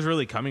anger is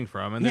really coming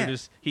from. And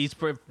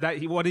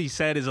what he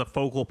said is a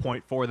focal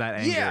point for that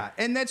anger. Yeah,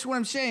 and that's what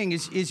I'm saying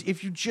is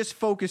if you just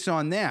focus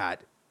on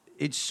that,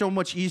 it's so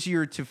much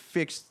easier to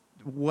fix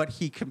what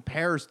he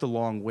compares the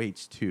long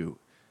waits to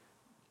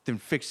than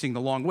fixing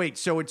the long wait.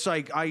 So it's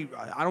like I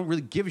don't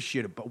really give a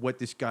shit about what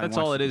this guy That's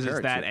wants all it to is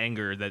compare that to.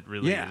 anger that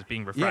really is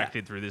being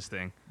refracted through this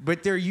thing.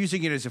 But they're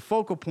using it as a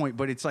focal point,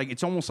 but it's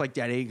almost like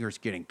that anger is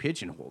getting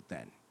pigeonholed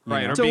then.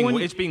 Right, or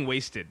it's being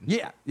wasted.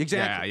 Yeah,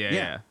 exactly.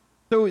 Yeah.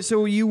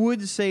 So you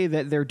would say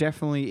that there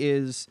definitely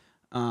is,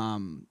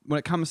 when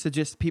it comes to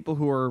just people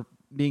who are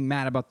being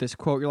mad about this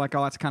quote. You're like,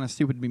 oh, that's kind of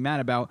stupid to be mad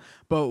about.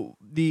 But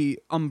the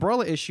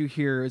umbrella issue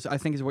here is, I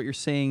think, is what you're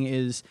saying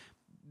is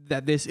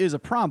that this is a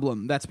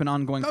problem that's been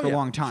ongoing for a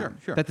long time.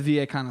 Sure. That the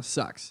VA kind of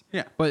sucks.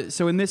 Yeah. But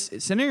so in this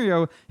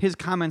scenario, his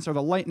comments are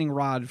the lightning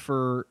rod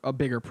for a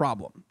bigger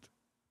problem.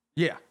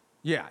 Yeah.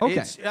 Yeah.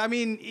 Okay.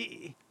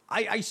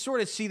 I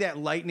sort of see that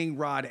lightning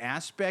rod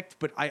aspect,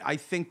 but I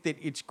think that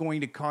it's going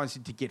to cause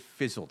it to get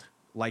fizzled.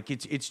 Like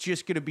it's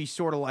just going to be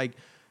sort of like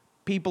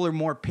people are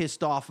more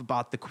pissed off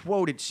about the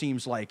quote, it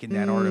seems like, in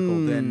that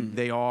article than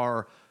they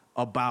are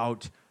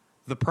about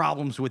the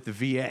problems with the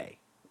VA.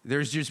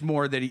 There's just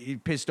more that he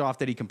pissed off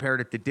that he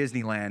compared it to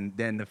Disneyland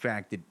than the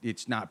fact that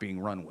it's not being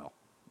run well.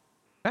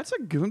 That's a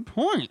good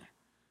point.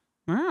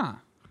 Yeah.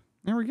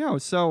 There we go.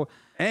 So,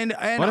 what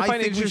I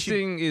find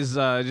interesting is,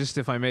 just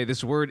if I may,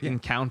 this word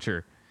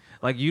encounter.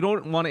 Like, you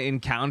don't want to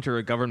encounter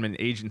a government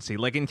agency.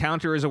 Like,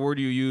 encounter is a word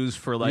you use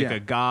for, like, a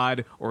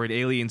god or an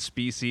alien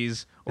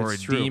species or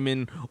That's a true.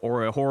 demon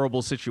or a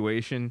horrible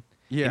situation.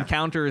 Yeah.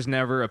 Encounter is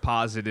never a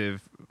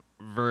positive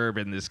verb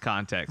in this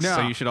context. No.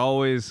 So you should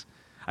always...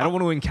 I don't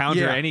want to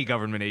encounter Yeah. any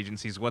government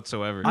agencies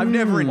whatsoever. I've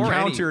never Or any-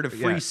 encountered a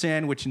free yeah.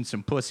 sandwich and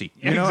some pussy.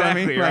 You Exactly, know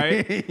what I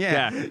mean? right?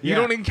 Yeah. You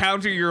don't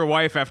encounter your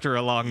wife after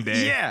a long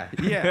day.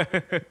 Yeah.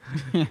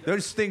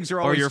 Those things are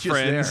Or always your just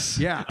friends.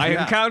 there. Yeah. I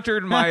yeah.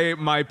 encountered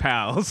my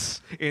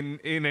pals in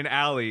an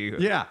alley.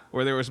 Yeah.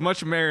 Where there was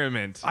much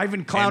merriment. I've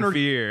encountered and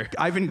fear.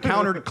 I've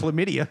encountered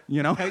chlamydia,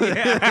 you know?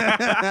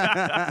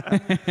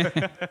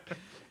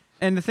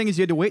 and the thing is,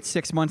 you had to wait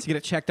 6 months to get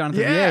it checked on at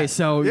the Yeah. VA.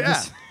 So yeah.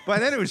 just, By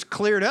then it was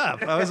cleared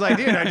up. I was like,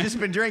 dude, I've just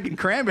been drinking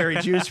cranberry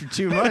juice for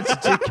 2 months to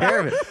take care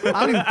of it. I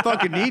don't even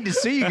fucking need to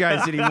see you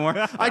guys anymore.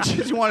 I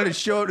just wanted to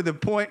show up to the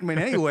appointment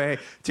anyway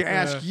to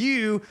ask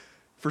you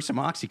for some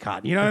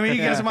Oxycontin. You know what I mean?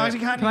 You got some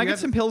Oxycontin? can I get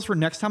some pills for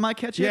next time I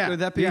catch it? Yeah, Would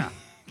that be? yeah.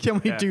 Can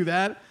we Yeah. do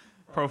that?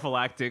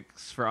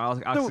 Prophylactics for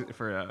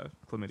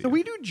chlamydia. So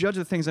we do judge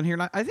the things on here,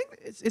 and I think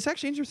it's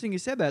actually interesting you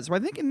said that. So I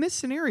think in this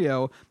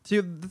scenario, so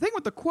the thing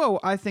with the quote,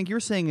 I think you're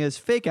saying is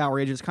fake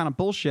outrage is kind of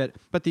bullshit,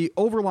 but the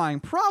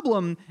overlying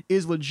problem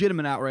is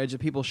legitimate outrage that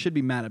people should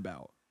be mad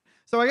about.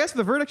 So I guess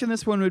the verdict in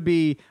this one would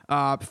be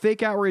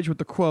fake outrage with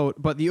the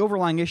quote, but the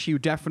overlying issue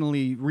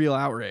definitely real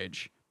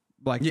outrage.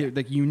 Like,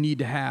 like you need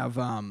to have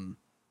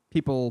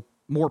people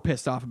more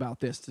pissed off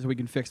about this so we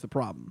can fix the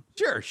problem.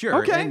 Sure.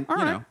 Okay, And, all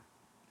you right. know,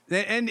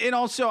 and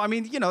also, I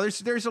mean, you know,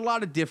 there's a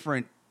lot of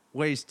different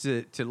ways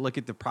to look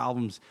at the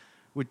problems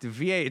with the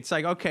VA. It's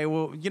like, okay,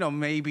 well, you know,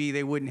 maybe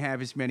they wouldn't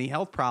have as many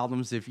health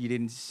problems if you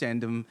didn't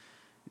send them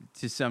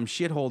to some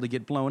shithole to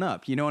get blown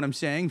up. You know what I'm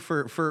saying?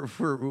 For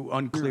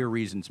unclear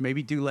reasons.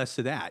 Maybe do less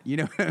of that. You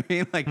know what I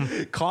mean?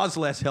 Like cause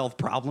less health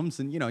problems,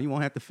 and you know, you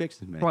won't have to fix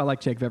them. Oh, I like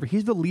Jake Vevera.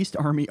 He's the least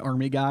army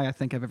guy I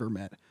think I've ever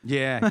met.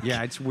 Yeah,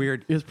 it's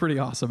weird. It's pretty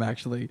awesome,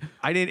 actually.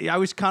 I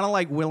was kind of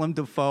like Willem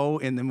Dafoe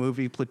in the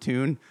movie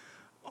Platoon.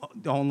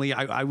 Only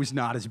I was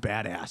not as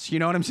badass. You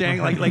know what I'm saying?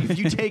 Like if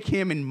you take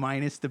him and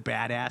minus the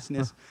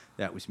badassness,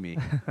 that was me.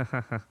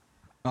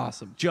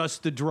 Awesome.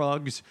 Just the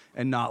drugs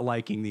and not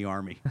liking the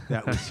army.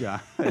 That was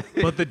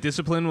But the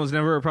discipline was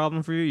never a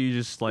problem for you? You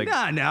just like No,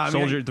 I mean,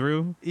 soldiered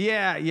through?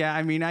 Yeah.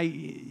 I mean,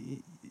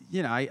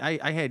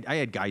 I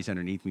had guys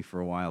underneath me for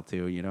a while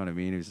too. You know what I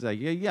mean? It was like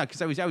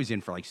because I was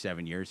in for like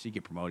 7 years. So you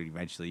get promoted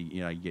eventually.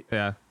 You know, you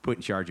get put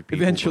in charge of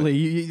people. Eventually,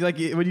 you, like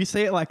when you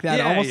say it like that,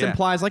 it Yeah, almost yeah.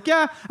 implies like,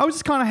 I was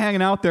just kind of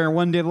hanging out there. And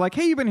one day, they're like,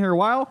 hey, you've been here a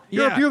while.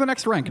 Yeah. You're the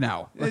next rank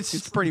now.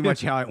 It's pretty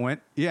much how it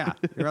went. Yeah.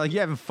 They're like, you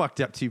haven't fucked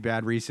up too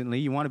bad recently.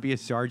 You want to be a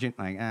sergeant?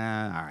 Like, all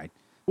right.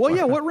 Well,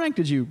 yeah. What rank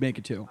did you make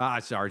it to?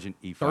 Sergeant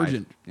E5.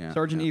 Sergeant. Yeah.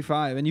 Sergeant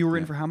E5. And you were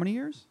in for how many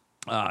years?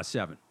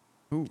 7.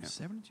 Ooh,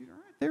 72. All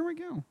right, there we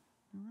go.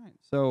 All right.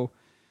 So,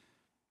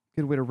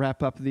 good way to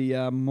wrap up the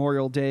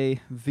Memorial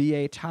Day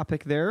VA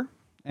topic there.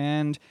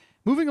 And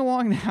moving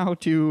along now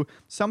to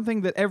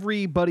something that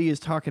everybody is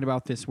talking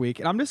about this week.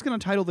 And I'm just going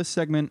to title this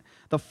segment,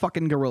 The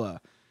Fucking Gorilla.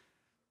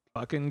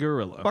 Fucking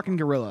gorilla. Fucking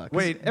gorilla. 'Cause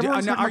Wait,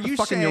 everyone's now, talking are about the you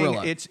fucking saying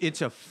gorilla.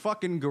 it's a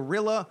fucking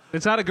gorilla?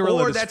 It's not a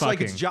gorilla Or that's like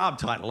its fucking. job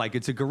title, like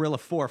it's a gorilla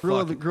for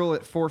Gorilla, fucking. gorilla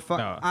at 4 fuck.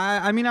 No.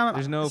 I mean,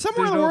 There's no-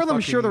 somewhere in there's the no world,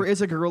 I'm sure fucking- there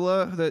is a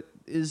gorilla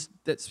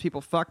that's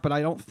people fuck, but I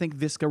don't think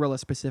this gorilla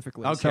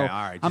specifically. Okay, so all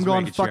right. I'm just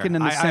going making sure. fucking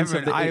in the I sense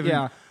haven't- of I haven't-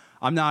 yeah.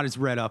 I'm not as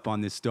read up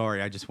on this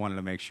story. I just wanted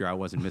to make sure I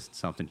wasn't missing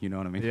something. You know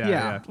what I mean? Yeah.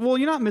 Yeah. Well,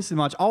 you're not missing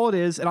much. All it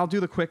is, and I'll do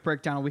the quick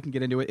breakdown and we can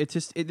get into it.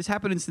 This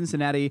happened in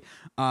Cincinnati.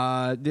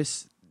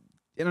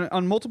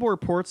 On multiple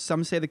reports,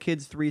 some say the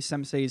kid's 3,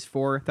 some say he's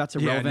 4. That's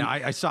Yeah, irrelevant.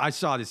 no, I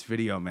saw this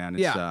video, man.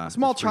 It's, Yeah, it's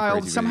small a pretty child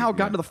crazy somehow video.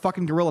 got into the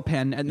fucking gorilla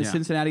pen at the Yeah.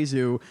 Cincinnati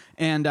Zoo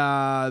and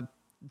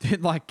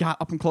like got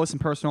up and close and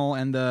personal,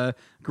 and the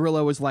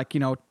gorilla was like,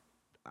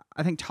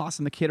 I think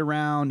tossing the kid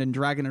around and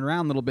dragging it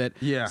around a little bit.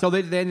 Yeah. So they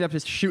ended up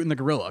just shooting the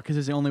gorilla because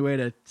it's the only way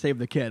to save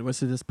the kid was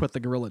to just put the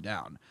gorilla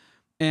down.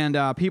 And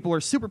people are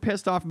super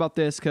pissed off about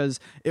this because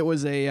it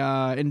was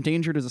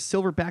endangered as a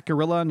silverback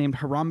gorilla named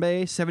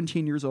Harambe,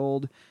 17 years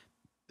old.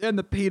 And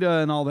the PETA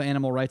and all the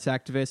animal rights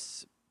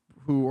activists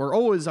who are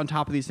always on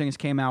top of these things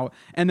came out.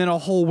 And then a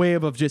whole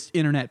wave of just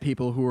internet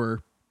people who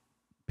are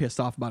pissed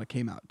off about it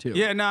came out too.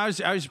 Yeah, no,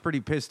 I was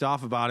pretty pissed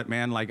off about it,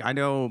 man. Like, I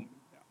know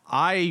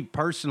I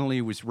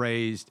personally was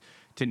raised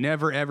to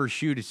never ever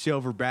shoot a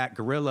silverback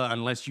gorilla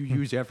unless you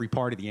use every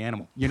part of the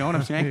animal. You know what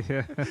I'm saying?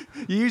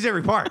 You use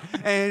every part.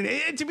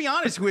 And to be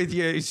honest with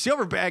you,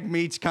 silverback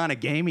meat's kind of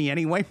gamey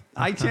anyway.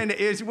 I tend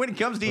to, when it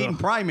comes to eating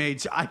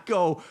primates, I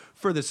go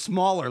for the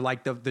smaller,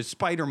 like the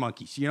spider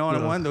monkeys. You know what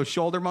I want? Those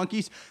shoulder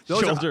monkeys.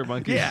 Shoulder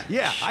monkeys.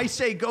 Yeah. I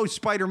say go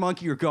spider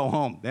monkey or go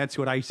home. That's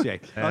what I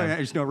say.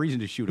 There's no reason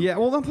to shoot them. Yeah,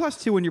 well, then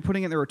plus too, when you're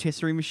putting it in the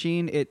rotisserie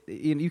machine,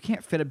 you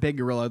can't fit a big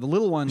gorilla. The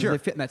little ones, they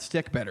fit in that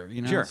stick better.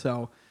 You know, Sure.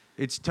 So.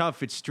 It's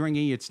tough. It's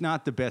stringy. It's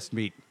not the best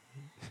meat.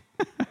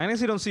 I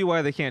honestly don't see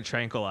why they can't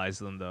tranquilize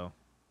them though.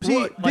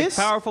 See, like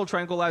powerful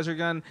tranquilizer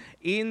gun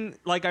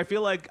I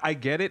feel like I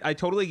get it. I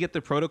totally get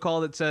the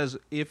protocol that says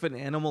if an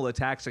animal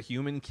attacks a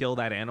human, kill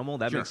that animal.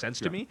 That makes sense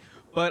to me.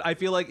 But I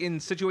feel like in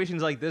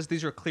situations like this,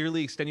 these are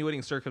clearly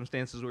extenuating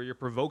circumstances where you're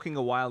provoking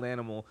a wild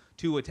animal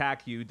to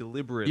attack you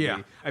deliberately.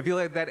 Yeah. I feel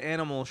like that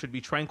animal should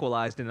be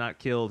tranquilized and not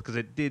killed because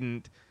it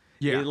didn't.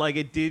 Yeah.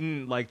 It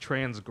didn't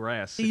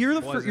transgress.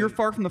 You're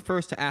far from the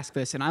first to ask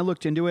this, and I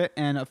looked into it,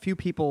 and a few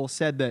people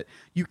said that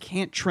you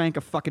can't trank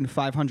a fucking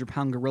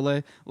 500-pound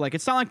gorilla. Like,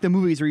 it's not like the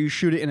movies where you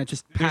shoot it and it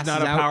just passes out.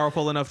 There's not a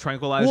powerful enough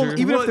tranquilizer. Well,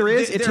 even if there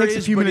is, it takes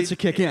a few minutes to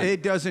kick in.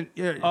 It doesn't.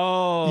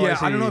 Oh, yeah.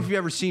 I don't know if you've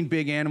ever seen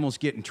big animals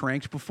getting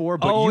tranked before,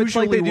 but it's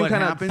usually like they do what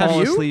kind of happens. fall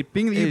Have you? asleep.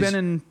 Being that you've been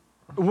in.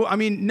 Well, I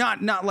mean,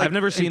 not like I've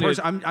never seen it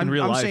I'm in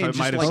real life. saying I just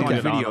might have like seen on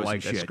it on, videos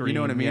like, and a shit. You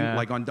know what I mean? screen, yeah.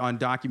 Like on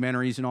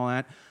documentaries and all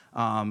that.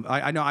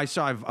 I know I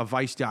saw a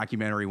Vice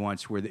documentary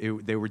once where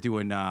they were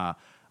doing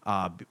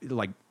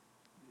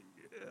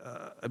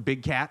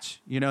big cats.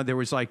 You know, there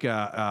was like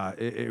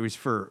there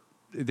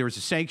was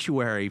a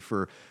sanctuary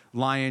for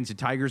lions and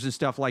tigers and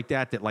stuff like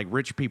that like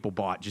rich people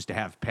bought just to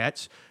have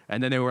pets,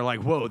 and then they were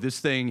like, whoa,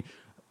 this thing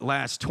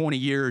lasts 20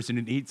 years and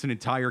it eats an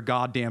entire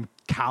goddamn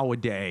cow a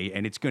day,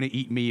 and it's going to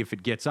eat me if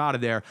it gets out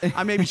of there.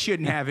 I maybe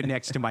shouldn't have it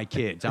next to my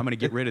kids. I'm going to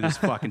get rid of this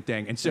fucking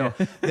thing. And so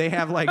they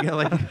have like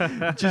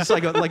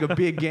a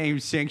big game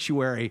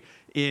sanctuary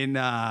in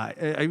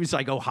it was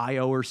like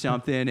Ohio or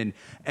something,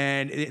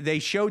 and they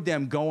showed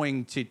them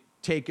going to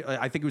take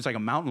I think it was like a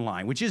mountain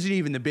lion, which isn't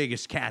even the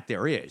biggest cat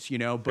there is, you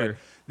know, but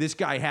this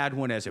guy had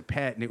one as a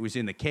pet and it was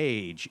in the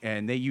cage,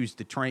 and they used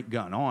the trank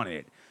gun on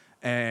it,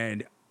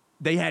 and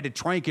they had to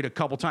trank it a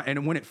couple times,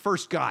 and when it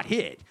first got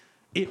hit,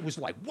 it was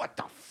like, what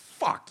the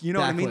fuck? You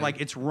know what I mean?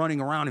 Like, it's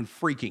running around and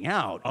freaking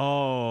out.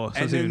 Oh, so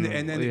and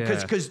then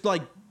because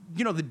like,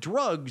 you know, the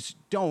drugs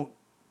don't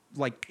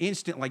like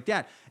instant like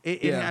that.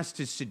 It has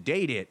to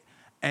sedate it,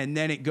 and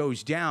then it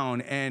goes down.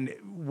 And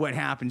what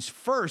happens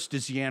first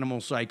is the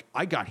animal's like,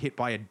 I got hit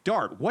by a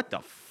dart. What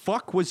the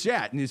fuck was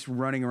that? And it's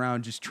running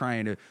around just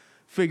trying to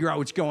figure out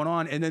what's going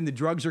on, and then the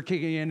drugs are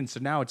kicking in, and so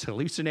now it's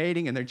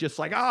hallucinating, and they're just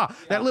like,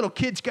 that little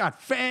kid's got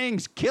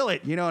fangs, kill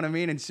it, you know what I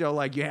mean? And so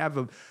like you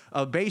have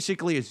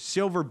basically a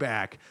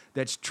silverback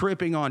that's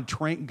tripping on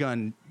trank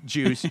gun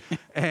juice,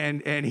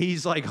 and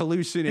he's like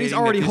hallucinating. He's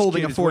already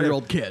holding a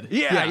 4-year-old kid.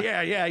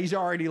 Yeah. He's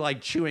already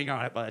like chewing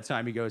on it by the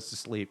time he goes to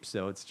sleep.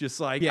 So it's just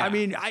like, I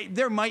mean,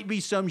 there might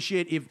be some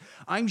shit.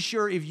 I'm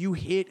sure if you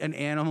hit an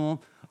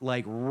animal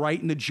like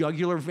right in the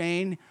jugular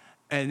vein,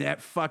 and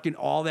that fucking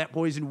all that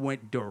poison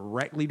went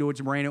directly to its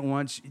brain at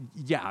once,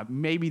 yeah,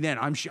 maybe then.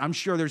 I'm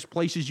sure there's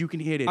places you can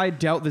hit it. I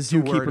doubt the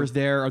zookeepers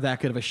there are that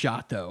good of a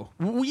shot, though.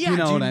 Well, yeah, you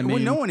know what I mean?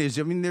 Well, no one is.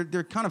 I mean,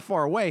 they're kind of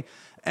far away,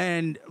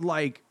 and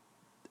like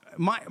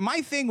my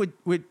thing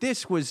with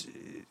this was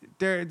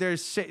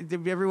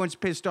everyone's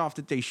pissed off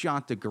that they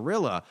shot the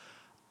gorilla.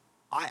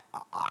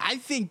 I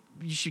think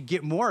you should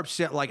get more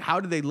upset. Like,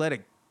 how did they let a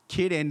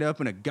kid end up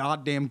in a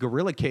goddamn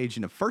gorilla cage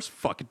in the first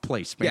fucking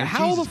place, man? Yeah,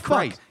 how Jesus the fuck?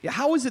 Christ. Yeah,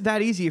 how is it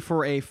that easy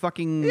for a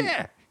fucking?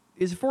 Yeah.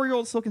 Is a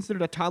 4-year-old still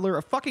considered a toddler?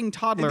 A fucking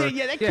toddler?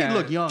 Yeah, that kid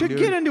looked young, to dude.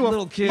 get into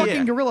Little a kid.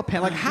 fucking gorilla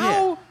pen. Like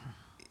how?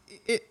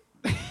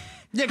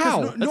 Yeah,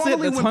 How? because That's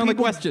normally it. That's when my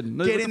people question.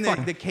 get What in the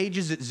fuck? the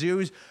cages at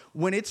zoos,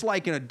 when it's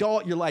like an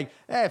adult, you're like,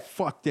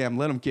 fuck them,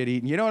 let them get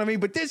eaten. You know what I mean?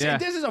 But this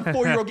is a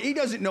 4-year-old. He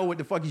doesn't know what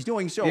the fuck he's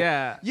doing. So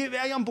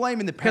I'm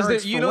blaming the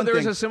parents. Because there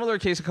was a similar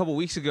case a couple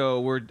weeks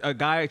ago where a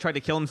guy tried to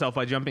kill himself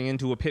by jumping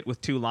into a pit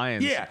with 2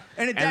 lions. Yeah,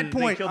 and at that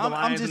point, they killed the I'm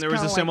lions, just and there was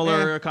a kinda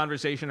similar like,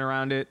 conversation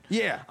around it.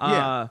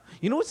 Yeah.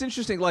 You know what's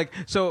interesting? Like,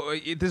 so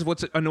this is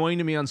what's annoying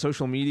to me on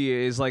social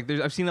media is like,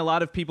 I've seen a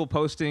lot of people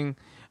posting.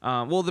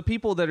 The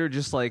people that are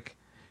just like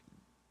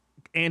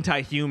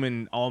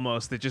anti-human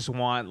almost, that just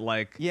want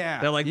like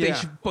they're like they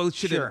both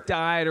should have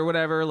died or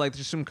whatever, like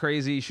just some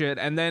crazy shit.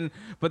 And then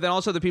but then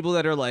also the people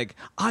that are like,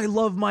 I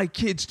love my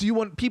kids. Do you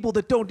want people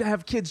that don't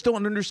have kids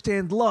don't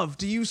understand love?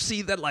 Do you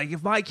see that like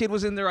if my kid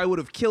was in there I would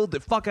have killed the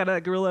fuck out of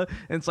that gorilla?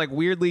 And it's like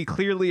weirdly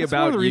clearly That's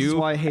about one of the you.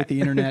 reasons why I hate the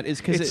internet is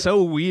because it's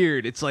so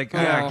weird. It's like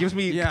it gives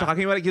me Yeah.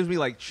 talking about it gives me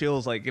like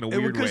chills like in a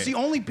weird way. Because the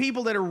only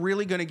people that are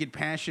really going to get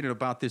passionate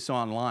about this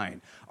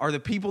online are the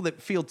people that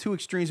feel too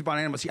extremes about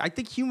animals. See, I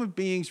think human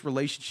beings'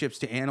 relationships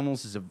to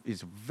animals is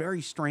a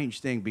very strange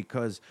thing,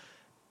 because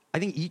I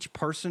think each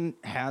person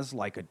has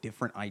like a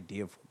different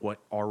idea of what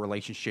our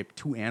relationship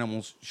to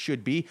animals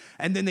should be,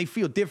 and then they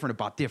feel different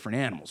about different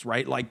animals,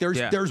 right? Like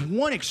there's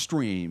one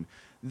extreme,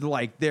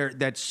 like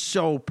that's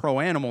so pro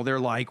animal. They're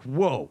like,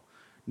 whoa.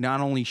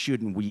 Not only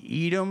shouldn't we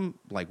eat them,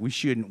 like we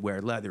shouldn't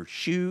wear leather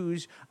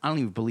shoes. I don't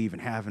even believe in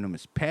having them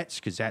as pets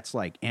because that's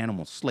like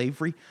animal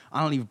slavery.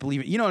 I don't even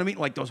believe it. You know what I mean?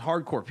 Like those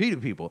hardcore PETA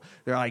people.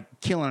 They're like,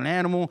 killing an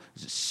animal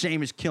is the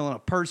same as killing a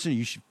person.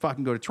 You should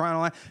fucking go to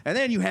trial on that. And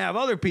then you have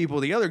other people,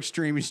 the other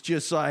extreme is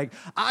just like,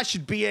 I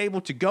should be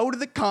able to go to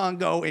the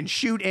Congo and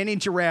shoot any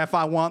giraffe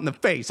I want in the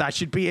face. I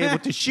should be able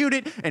to shoot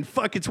it and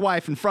fuck its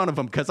wife in front of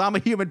them because I'm a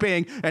human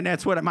being and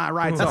that's what my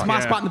rights are. That's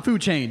my spot in the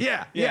food chain.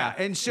 Yeah.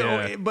 And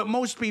so, but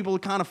most people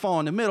kind of fall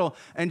in the middle.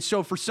 And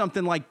so for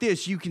something like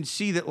this, you can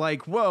see that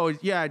like, whoa,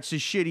 yeah, it's a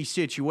shitty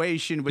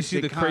situation. But you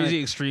see the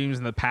crazy extremes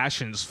and the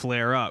passions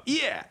flare up.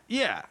 Yeah.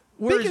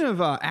 Speaking of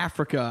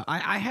Africa,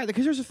 I had,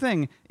 because here's the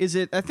thing,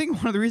 I think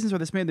one of the reasons why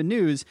this made the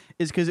news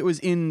is because it was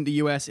in the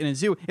U.S. in a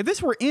zoo. If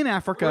this were in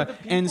Africa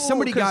and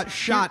somebody got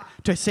shot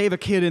to save a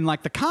kid in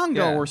like the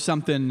Congo or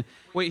something,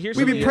 wait, here's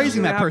we'd be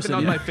praising that person.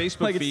 On my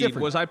Facebook like, feed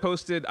was I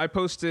posted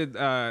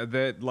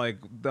that like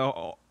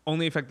the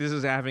only effect this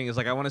is having is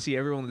like I want to see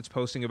everyone that's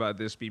posting about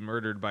this be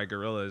murdered by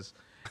gorillas.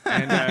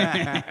 And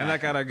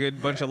that got a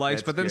good bunch of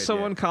likes. But then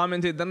someone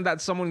commented. Then that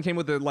someone came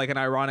with an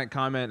ironic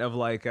comment of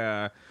like,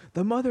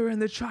 the mother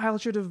and the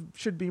child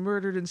should be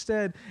murdered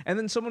instead. And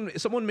then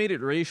someone made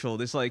it racial.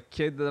 This like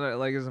kid that I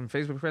like is I'm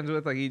Facebook friends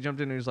with. Like he jumped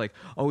in and he was like,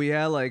 oh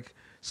yeah, like.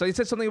 So he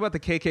said something about the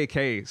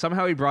KKK.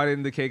 Somehow he brought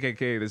in the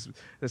KKK.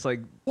 This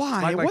like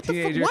why? Black What the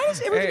teenager. fuck? Why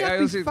does everything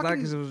have to be fucking?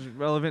 Because it was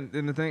relevant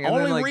in the thing. And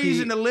Only then, like,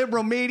 reason the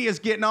liberal media is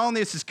getting on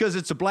this is because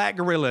it's a black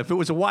gorilla. If it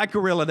was a white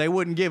gorilla, they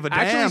wouldn't give a damn.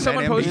 Actually,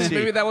 someone posted.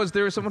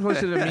 NBC. Someone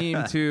posted a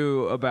meme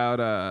too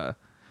about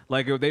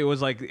like it was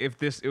like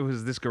if it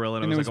was this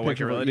gorilla and it was like a white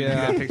gorilla. Did you see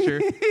that picture?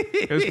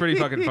 It was pretty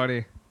fucking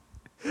funny.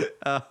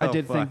 I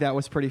did think that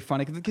was pretty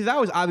funny because that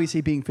was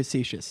obviously being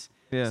facetious.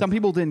 Yeah. Some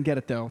people didn't get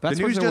it though. That's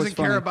the news doesn't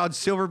care about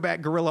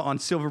silverback gorilla on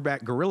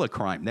silverback gorilla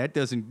crime.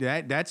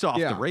 That's off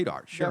the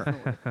radar. Sure.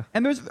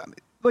 And there's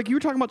like you were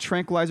talking about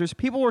tranquilizers.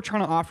 People were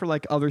trying to offer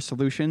like other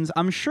solutions.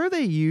 I'm sure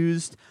they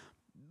used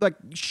like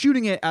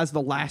shooting it as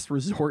the last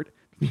resort.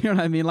 You know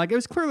what I mean? Like it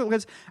was clearly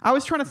because I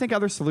was trying to think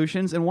other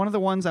solutions, and one of the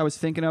ones I was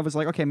thinking of was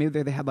like, okay,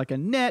 maybe they had like a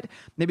net,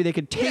 maybe they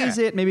could tase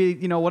it,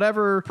 maybe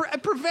whatever.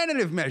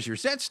 Preventative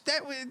measures.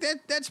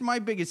 That's my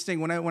biggest thing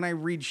when I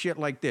read shit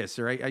like this,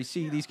 or I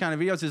see these kind of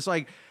videos. It's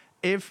like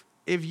if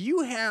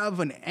you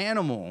have an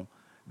animal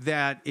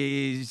that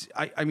is,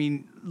 I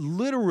mean,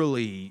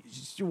 literally,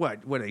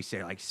 what do they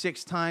say? Like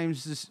 6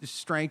 times the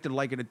strength of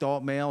like an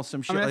adult male,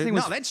 some shit. No,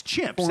 that's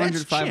chimps.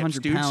 400,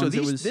 500 dude. pounds. So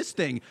this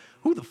thing,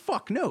 who the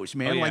fuck knows,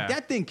 man? Like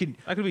that thing could.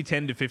 That could be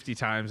 10 to 50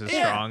 times as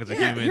strong as a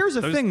human. Here's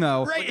the thing,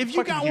 though. Right? If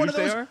you got one of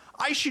those,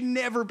 I should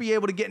never be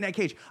able to get in that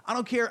cage. I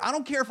don't care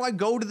if I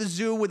go to the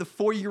zoo with a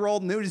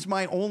 4-year-old and it is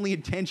my only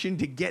intention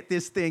to get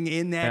this thing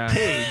in that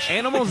cage.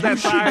 Animals that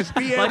size,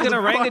 like an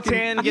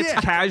orangutan gets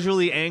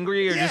casually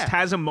angry or just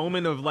has a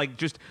moment of like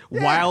just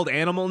wild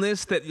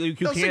animalness that you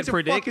can't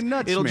predict.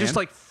 It'll just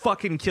like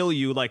fucking kill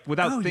you like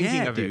without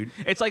thinking of it.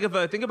 It's like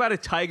think about a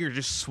tiger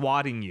just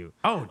swatting you.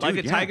 Oh, dude, like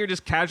a tiger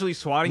just casually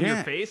swatting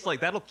your face, like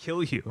that'll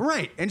kill you.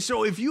 Right. And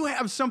so if you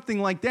have something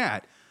like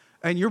that,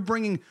 and you're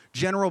bringing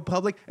general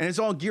public, and it's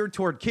all geared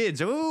toward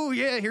kids. Oh,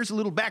 yeah, here's a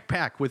little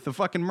backpack with the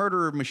fucking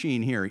murder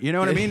machine here. You know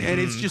what I mean? And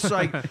it's just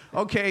like,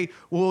 okay,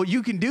 well,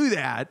 you can do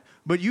that,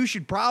 but you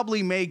should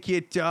probably make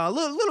it a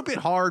little bit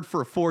hard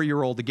for a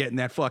 4-year-old to get in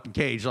that fucking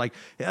cage. Like,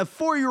 a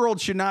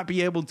 4-year-old should not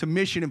be able to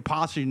Mission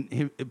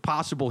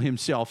Impossible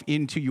himself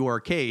into your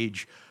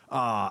cage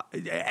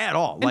at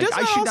all. Like,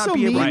 I should not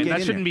be able to get in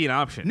that shouldn't be an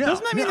option. No,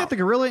 doesn't that mean that the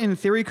gorilla, in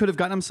theory, could have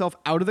gotten himself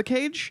out of the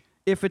cage?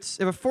 If a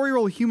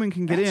 4-year-old human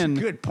can get in,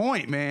 that's a good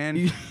point,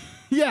 man.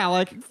 Yeah,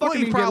 like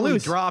fucking he probably get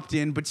loose. Dropped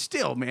in, but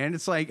still, man,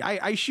 it's like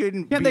I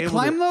shouldn't. Can't they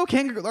climb though?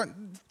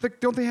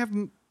 Don't they have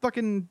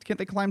fucking? Can't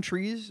they climb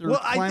trees? Or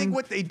I think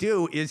what they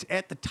do is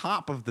at the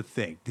top of the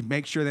thing to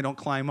make sure they don't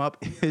climb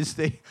up is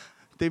they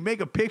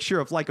make a picture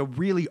of like a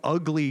really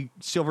ugly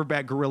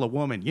silverback gorilla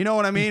woman. You know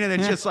what I mean? And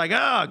it's just like,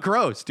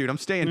 gross, dude. I'm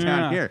staying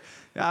down here.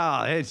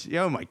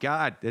 Oh my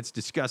God, that's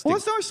disgusting. Well,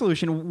 that's our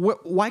solution.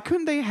 Why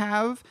couldn't they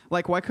have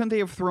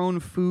thrown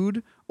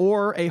food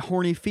or a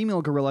horny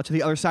female gorilla to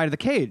the other side of the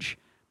cage?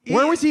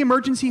 Where was the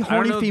emergency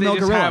horny female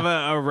gorilla? Have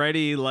a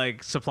ready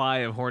like supply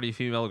of horny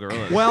female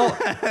gorillas. Well,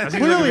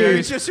 clearly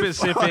it's just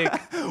specific,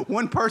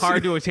 one person,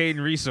 hard to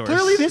attain resource.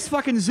 Clearly, this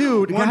fucking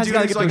zoo has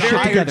got to get their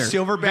shit together.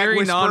 Silverback very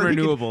whisper.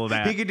 non-renewable.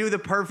 He could do the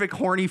perfect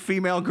horny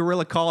female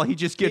gorilla call. He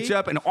just gets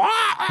up and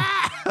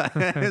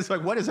it's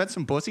like, what is that?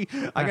 Some pussy?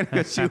 I gotta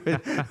go see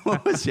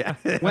what was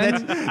that?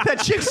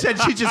 That chick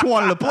said she just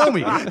wanted to blow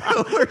me.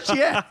 Where's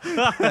she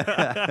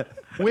at?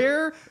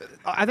 Where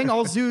I think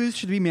all zoos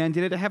should be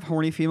mandated to have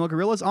horny female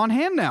gorillas on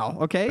hand now.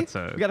 Okay,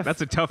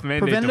 that's a tough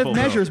mandate. Preventative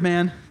measures,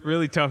 man.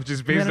 Really tough,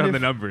 just based on the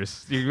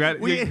numbers.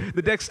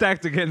 The deck's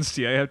stacked against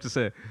you. I have to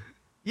say.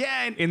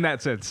 Yeah, in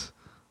that sense.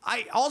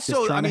 I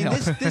also, I mean,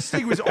 this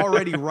thing was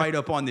already right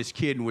up on this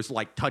kid and was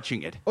like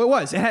touching it. Oh, it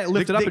was. It had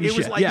lifted up and it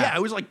was shit. like, yeah,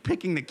 it was like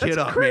picking the kid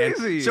up,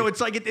 crazy. man. So it's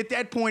like at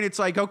that point, it's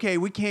like, okay,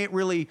 we can't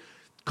really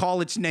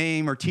call its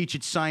name or teach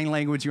it sign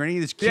language or any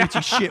of this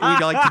cutesy shit we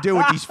like to do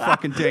with these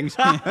fucking things.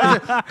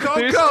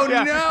 Coco,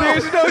 no.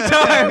 There's no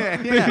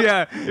time.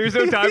 There's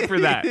no time for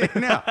that.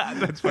 No.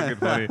 That's fucking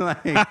funny.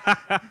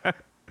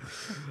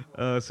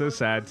 So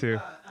sad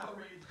too.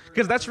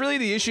 Because that's really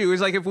the issue.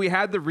 Is like if we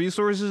had the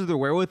resources or the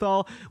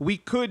wherewithal, we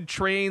could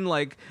train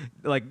like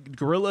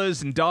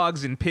gorillas and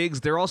dogs and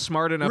pigs. They're all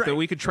smart enough that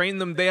we could train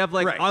them. They have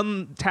like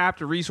untapped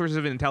resources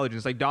of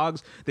intelligence. Like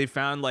dogs, they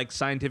found like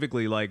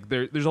scientifically, like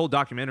there's a whole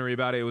documentary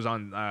about it. It was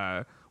on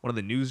one of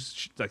the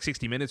news, like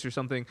 60 Minutes or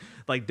something.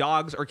 Like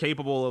dogs are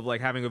capable of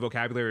like having a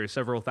vocabulary of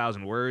several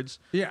thousand words.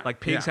 Yeah. Like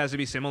pigs has to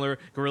be similar.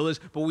 Gorillas,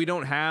 but we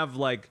don't have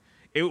like.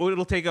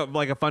 It'll take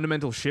a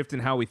fundamental shift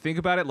in how we think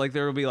about it. Like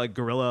there will be like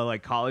gorilla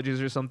like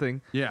colleges or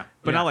something. Yeah,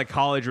 but not like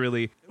college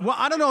really. Well,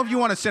 I don't know if you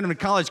want to send them to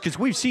college because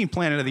we've seen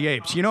Planet of the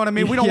Apes. You know what I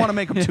mean? We don't want to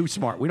make them too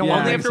smart. We don't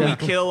want only after we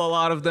kill a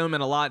lot of them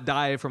and a lot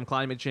die from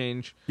climate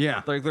change.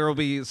 Yeah, like there will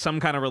be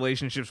some kind of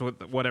relationships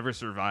with whatever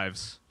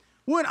survives.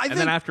 And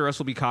then after us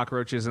will be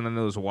cockroaches and then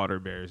those water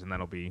bears and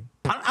that'll be.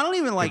 I don't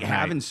even like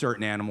having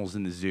certain animals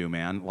in the zoo,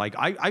 man. Like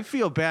I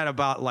feel bad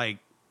about like.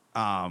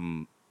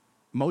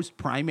 Most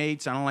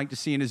primates I don't like to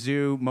see in a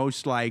zoo.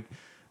 Most like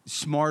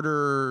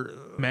smarter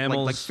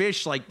mammals, like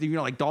fish, like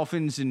like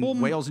dolphins and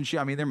whales and shit.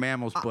 I mean, they're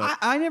mammals, but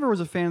I never was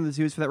a fan of the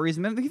zoos for that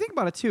reason. And if you think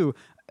about it too,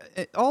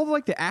 all of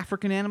like the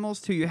African animals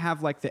too. You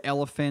have like the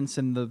elephants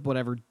and the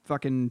whatever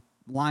fucking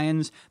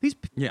lions. These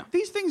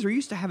things are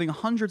used to having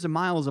hundreds of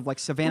miles of like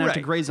savanna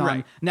to graze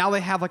on. Now they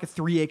have like a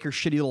 3-acre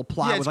shitty little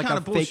plot with like a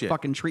fake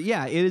fucking tree.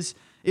 Yeah, it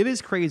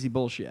is crazy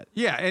bullshit.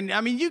 Yeah, and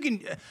I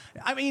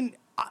mean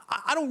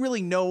I don't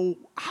really know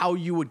how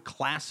you would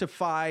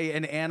classify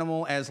an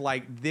animal as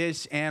like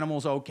this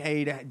animal's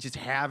okay to just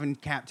have in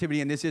captivity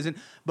and this isn't.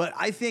 But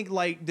I think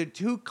like the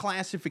two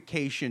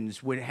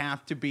classifications would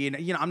have to be,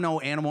 and I'm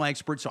no animal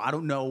expert, so I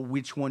don't know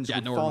which ones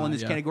would fall in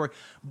this category.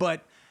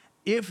 But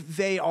if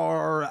they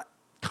are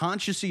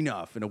conscious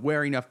enough and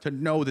aware enough to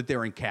know that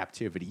they're in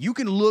captivity, you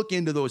can look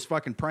into those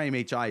fucking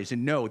primates' eyes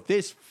and know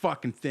this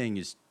fucking thing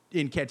is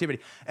in captivity.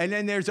 And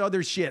then there's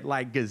other shit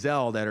like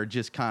gazelle that are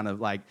just kind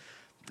of like,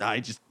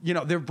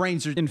 their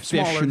brains are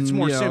smaller. It's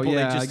more simple.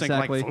 They just think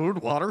like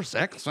food, water,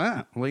 sex,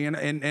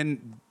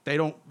 and they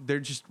don't.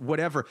 They're just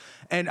whatever.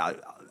 And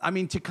I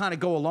mean, to kind of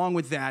go along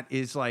with that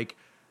is like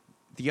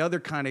the other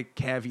kind of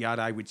caveat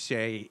I would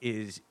say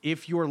is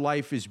if your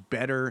life is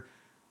better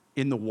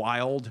in the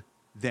wild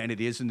than it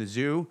is in the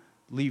zoo,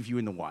 leave you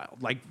in the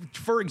wild. Like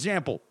for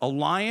example, a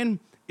lion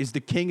is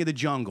the king of the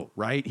jungle,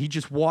 right? He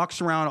just walks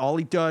around. All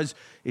he does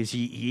is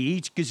he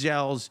eats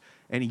gazelles.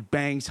 And he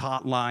bangs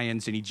hot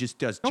lions, and he just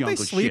does jungle shit.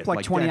 Don't they sleep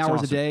like 20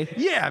 hours a day?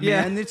 Yeah,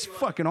 man, it's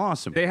fucking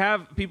awesome.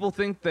 People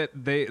think that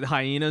the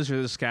hyenas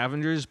are the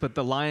scavengers, but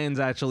the lions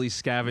actually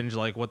scavenge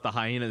like what the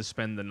hyenas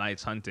spend the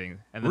nights hunting.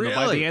 And then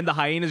by the end, the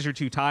hyenas are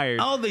too tired.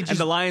 And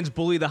the lions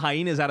bully the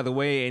hyenas out of the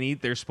way and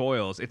eat their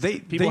spoils. They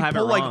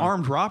pull like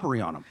armed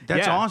robbery on them.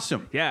 That's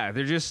awesome. Yeah,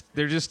 they're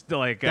just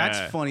like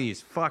that's funny as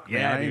fuck,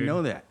 man. I didn't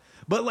know that.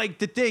 But like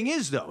the thing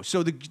is though,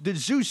 so the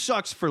zoo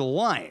sucks for the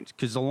lions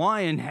because the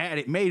lion had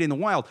it made in the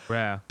wild.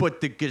 Yeah.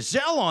 But the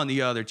gazelle on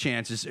the other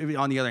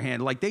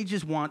hand, like they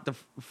just want the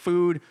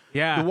food,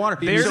 the water.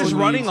 They're just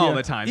running all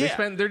the time.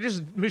 They're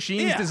just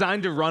machines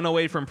designed to run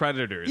away from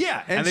predators.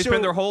 Yeah. And they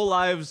spend their whole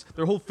lives,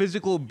 their whole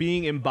physical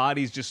being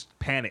embodies just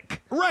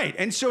panic. Right.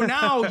 And so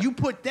now you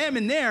put them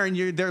in there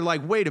and they're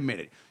like, wait a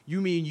minute. You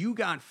mean you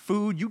got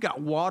food, you got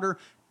water,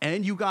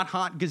 and you got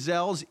hot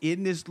gazelles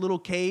in this little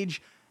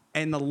cage?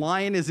 And the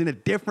lion is in a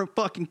different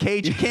fucking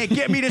cage. You can't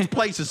get me. This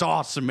place is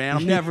awesome, man.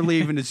 I'm never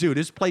leaving the zoo.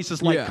 This place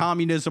is like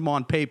communism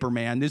on paper,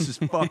 man. This is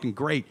fucking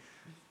great.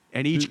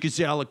 And each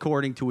gazelle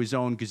according to his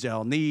own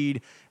gazelle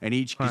need, and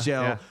each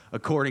gazelle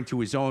according to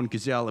his own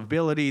gazelle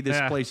ability.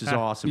 This place is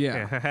awesome.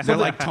 Yeah. They're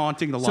like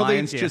taunting the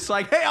lions, just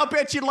like, hey, I'll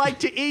bet you'd like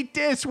to eat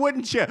this,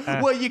 wouldn't you?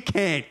 Well, you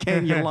can't,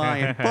 can you,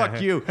 lion? Fuck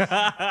you.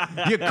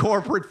 You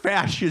corporate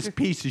fascist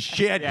piece of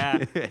shit.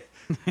 Yeah.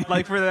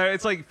 Like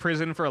it's like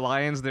prison for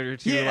lions. They're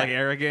too like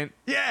arrogant.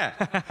 Yeah.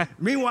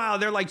 Meanwhile,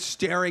 they're like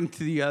staring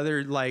to the other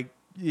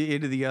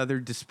into the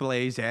other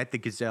displays at the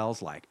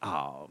gazelles. Like,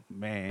 oh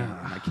man,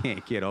 I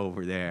can't get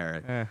over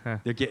there.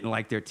 They're getting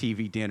like their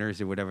TV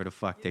dinners or whatever the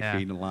fuck they're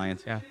feeding the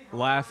lions. Yeah.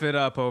 Laugh it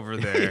up over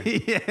there.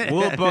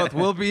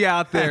 We'll be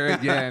out there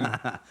again.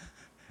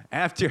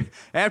 After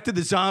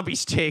the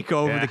zombies take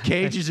over, the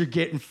cages are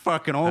getting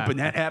fucking open.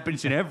 That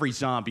happens in every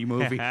zombie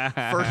movie.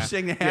 First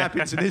thing that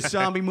happens in this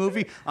zombie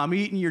movie, I'm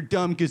eating your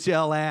dumb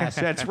gazelle ass.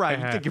 That's right.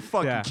 You think you're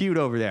fucking cute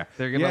over there.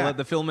 They're gonna let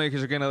the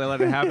filmmakers are gonna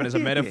let it happen as a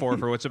metaphor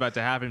for what's about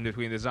to happen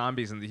between the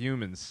zombies and the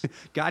humans.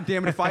 God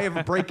damn it! If I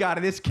ever break out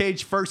of this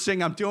cage, first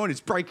thing I'm doing is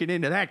breaking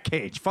into that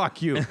cage.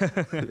 Fuck you.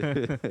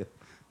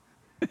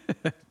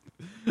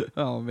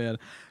 Oh man.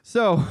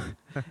 So,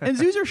 and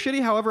zoos are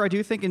shitty. However, I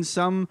do think in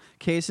some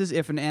cases,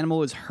 if an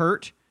animal is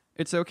hurt,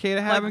 it's okay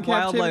to have in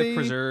wildlife captivity.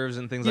 preserves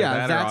and things Yeah, like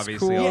that are that's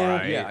obviously cool. all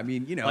right. Yeah, I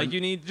mean, you know, like you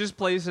need just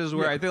places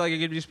where I feel like it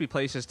could just be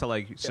places to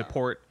like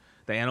support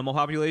the animal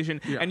population,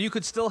 and you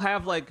could still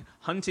have like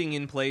hunting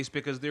in place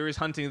because there is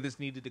hunting that's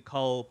needed to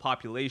cull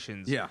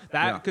populations.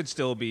 That could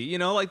still be, you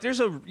know, like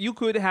you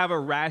could have a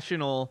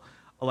rational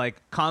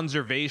like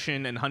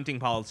conservation and hunting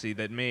policy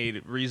that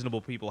made reasonable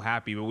people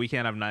happy, but we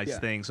can't have nice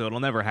things, so it'll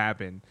never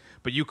happen.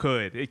 But it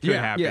could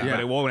happen, but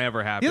it won't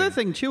ever happen. The other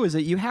thing too is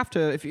that you have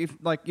to, if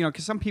like, you know,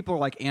 because some people are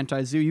like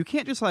anti-zoo, you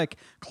can't just like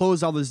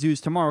close all the zoos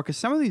tomorrow, because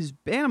some of these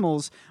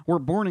animals were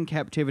born in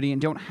captivity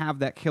and don't have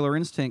that killer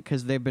instinct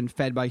because they've been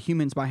fed by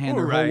humans by hand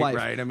their whole life.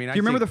 Right. I mean, do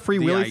you remember the Free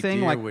Willy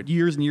thing like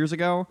years and years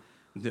ago?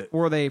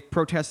 Or they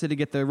protested to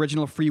get the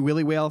original Free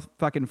Willy whale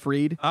fucking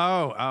freed.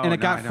 And it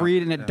got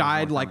freed and it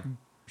died like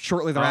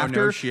shortly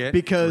thereafter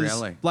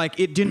because like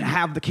it didn't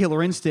have the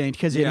killer instinct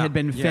because it had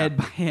been fed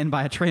by hand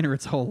by a trainer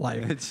its whole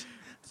life.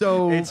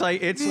 So it's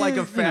like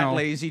a fat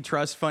lazy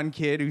trust fund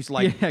kid who's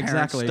like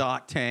parents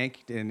stock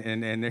tanked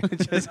and they're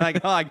just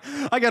like, oh,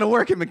 I got to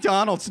work at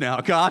McDonald's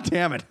now. God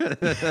damn it!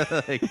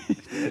 Like,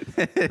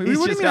 we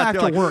wouldn't even have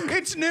to work.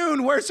 It's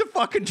noon. Where's the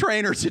fucking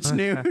trainers? It's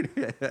noon.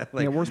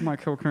 Where's my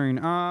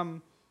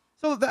cocaine?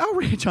 So the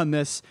outrage on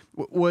this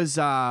was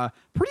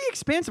pretty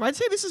expansive. I'd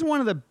say this is one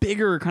of the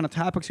bigger kind of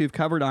topics we've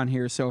covered on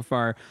here so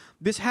far.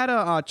 This had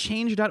a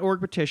change.org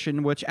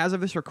petition, which as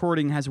of this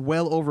recording has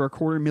well over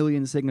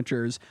 250,000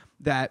 signatures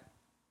that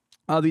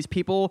these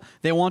people,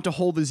 they want to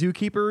hold the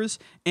zookeepers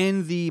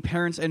and the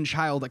parents and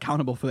child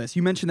accountable for this.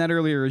 You mentioned that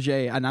earlier,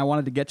 Jay, and I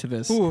wanted to get to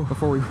this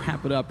before we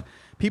wrap it up.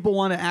 People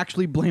want to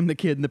actually blame the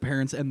kid and the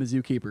parents and the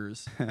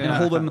zookeepers and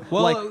hold them.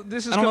 Well,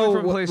 this is coming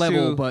from a place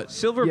too. But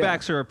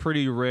silverbacks are a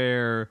pretty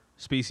rare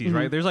species,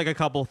 right? There's like a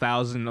couple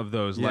thousand of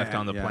those left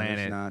on the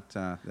planet. Not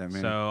that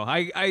many. So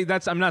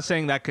I'm not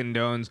saying that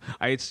condones.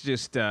 It's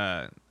just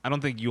I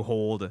don't think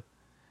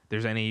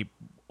there's any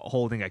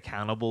holding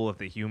accountable of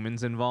the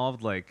humans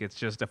involved. Like it's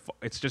just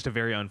a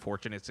very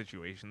unfortunate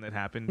situation that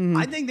happened.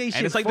 I think they should.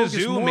 And it's like the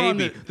zoo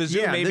maybe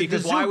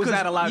because why was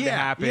that allowed to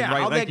happen? Yeah,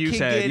 right, how like that you kid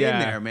said, get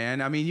in there,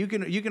 man. I mean, you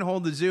can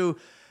hold the zoo.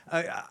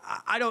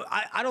 I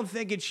don't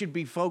think it should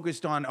be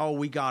focused on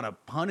we gotta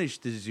punish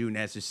the zoo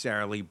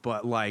necessarily,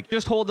 but like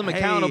just hold them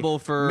accountable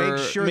for make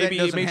sure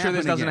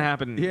this doesn't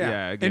happen.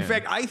 Yeah. In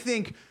fact, I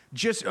think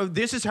just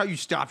this is how you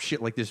stop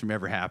shit like this from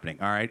ever happening.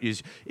 All right,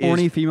 is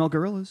horny female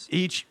gorillas.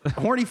 Each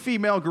horny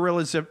female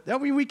gorillas. I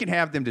mean, we can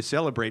have them to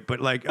celebrate, but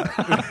like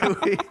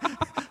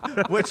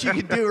what you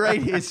can do,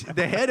 right, is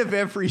the head of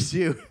every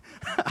zoo.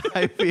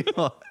 I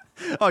feel.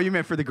 Oh, you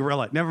meant for the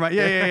gorilla. Never mind.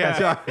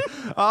 Yeah.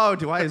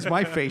 Sorry. Is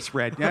my face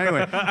red?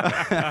 Anyway,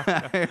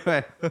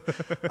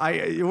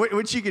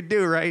 what you could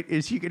do, right,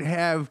 is you could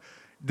have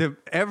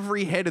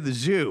every head of the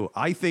zoo.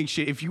 I think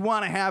if you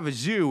want to have a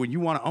zoo and you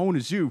want to own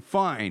a zoo,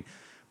 fine.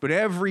 But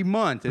every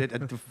month,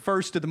 at the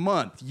first of the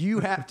month,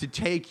 you have to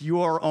take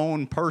your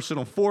own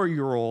personal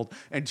 4-year-old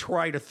and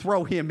try to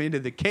throw him into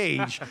the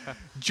cage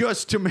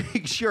just to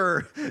make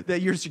sure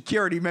that your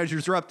security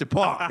measures are up to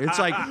par. It's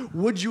like,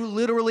 would you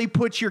literally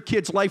put your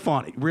kid's life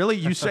on it? Really?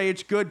 You say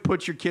it's good,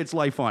 put your kid's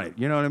life on it.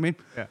 You know what I mean?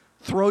 Yeah.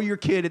 Throw your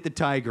kid at the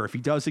tiger. If he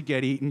doesn't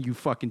get eaten, you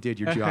fucking did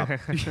your job.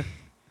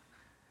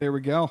 There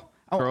we go.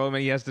 Throw him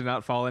and he has to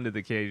not fall into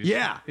the cage.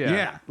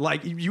 Yeah.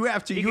 Like you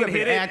have to. You have can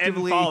hit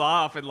actively it and fall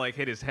off and like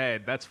hit his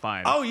head. That's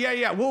fine. Oh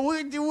yeah. Well,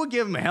 we'll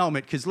give him a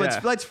helmet because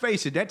let's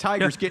face it, that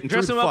tiger's getting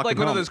dress through him the up like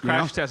helmet, one of those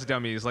crash test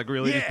dummies. Like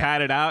really just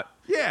pat it out.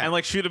 Yeah. And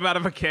like shoot him out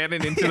of a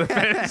cannon into the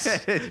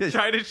fence.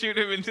 Try to shoot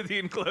him into the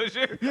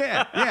enclosure.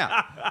 Yeah.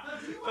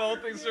 The whole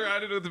thing's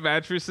surrounded with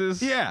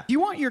mattresses. Yeah. Do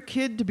you want your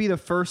kid to be the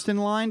first in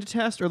line to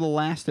test or the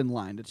last in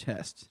line to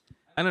test?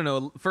 I don't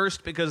know.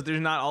 First, because there's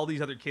not all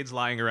these other kids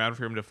lying around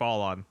for him to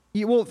fall on.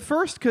 Yeah, well,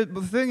 first, cause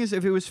the thing is,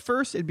 if it was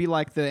first, it'd be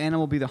like the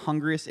animal be the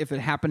hungriest if it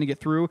happened to get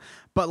through.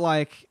 But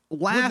like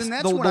last,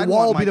 then the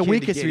wall would be the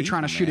weakest if you're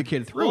trying to shoot a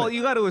kid through. Well, it.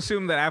 you got to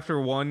assume that after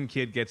one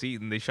kid gets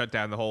eaten, they shut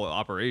down the whole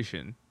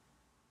operation.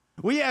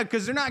 Well, yeah,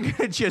 because they're not going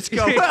to just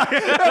go,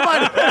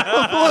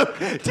 well,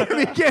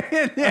 Timmy, get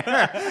in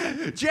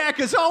there. Jack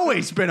has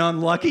always been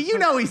unlucky. You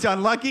know he's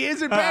unlucky.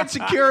 Is it bad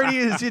security?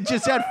 Is it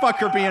just that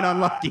fucker being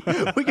unlucky?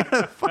 We got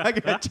to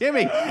fucking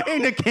Timmy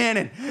in the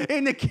cannon.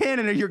 In the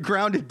cannon or you're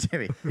grounded,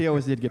 Timmy. He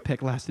always did get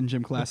picked last in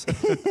gym class.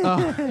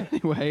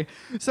 Anyway,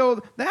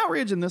 so the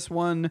outrage in this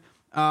one,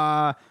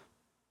 I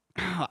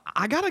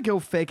got to go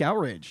fake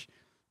outrage.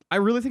 I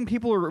really think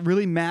people are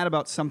really mad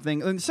about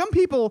something. And some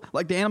people,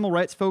 like the animal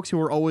rights folks who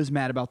are always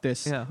mad about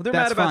this. Yeah, they're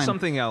mad about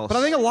something else. But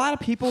I think a lot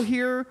of people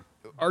here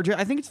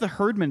I think it's the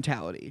herd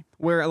mentality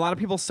where a lot of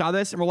people saw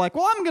this and were like,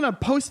 well, I'm going to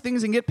post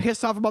things and get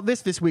pissed off about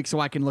this week so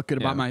I can look good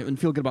about and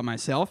feel good about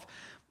myself.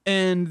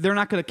 And they're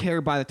not going to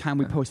care by the time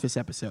we post this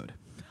episode.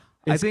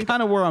 I think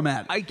kind of where I'm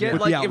at. I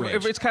get like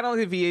if it's kind of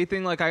like the VA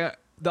thing, like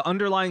the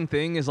underlying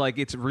thing is like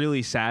it's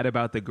really sad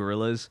about the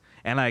gorillas,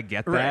 and I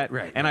get that,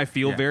 and I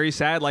feel very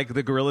sad. Like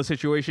the gorilla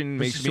situation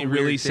makes me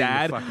really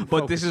sad,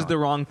 but this is the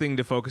wrong thing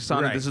to focus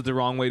on, and this is the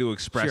wrong way to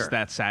express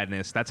that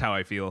sadness. That's how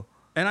I feel.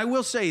 And I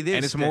will say this.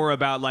 And it's more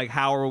about like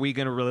how are we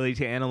going to relate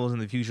to animals in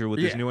the future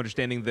with this new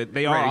understanding that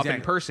they are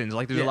often persons.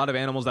 Like there's a lot of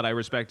animals that I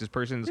respect as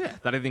persons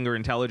that I think are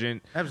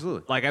intelligent.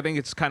 Absolutely. Like I think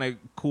it's kind of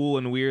cool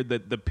and weird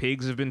that the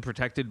pigs have been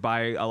protected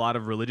by a lot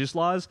of religious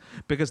laws.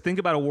 Because think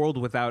about a world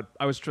without.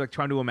 I was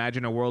trying to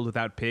imagine a world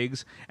without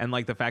pigs, and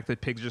like the fact that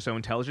pigs are so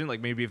intelligent.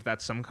 Like maybe if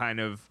that's some kind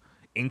of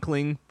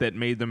inkling that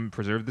made them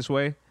preserved this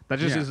way. That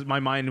just is, my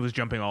mind was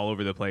jumping all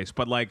over the place.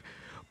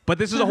 But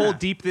this is a whole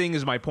deep thing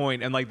is my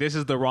point, and like this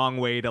is the wrong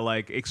way to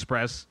like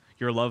express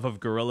your love of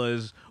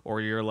gorillas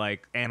or your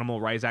like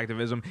animal rights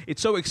activism.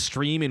 It's so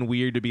extreme and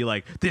weird to be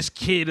like this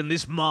kid and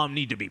this mom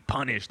need to be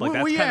punished. Like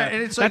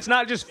that's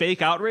not just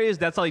fake outrage.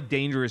 That's like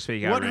dangerous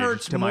fake outrage. What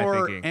hurts to more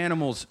my thinking.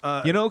 animals?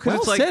 Because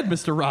it's like said,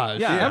 Mr. Raj.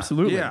 Yeah,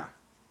 absolutely. Yeah.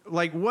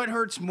 Like, what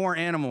hurts more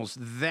animals,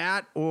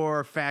 that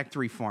or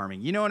factory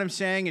farming? You know what I'm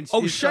saying? It's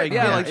shit!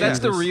 That's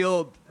the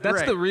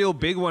real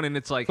big one, and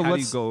it's like, how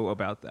do you go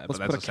about that? Let's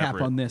put a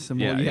cap on this, and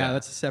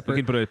that's a separate.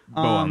 We can put a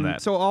bow on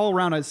that. So all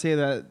around, I'd say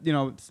that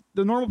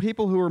the normal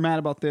people who are mad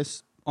about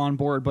this on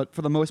board, but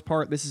for the most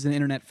part, this is an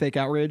internet fake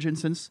outrage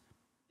instance.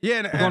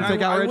 Yeah, and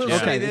I will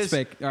say this: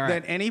 fake. All right.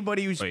 that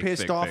anybody who's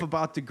pissed off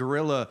about the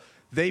gorilla,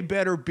 they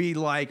better be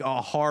like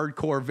a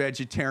hardcore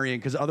vegetarian,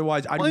 because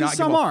otherwise I do not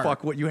give a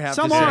fuck what you have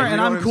to say. Some are, and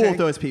I'm cool with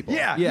those people.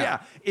 Yeah.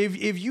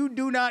 If you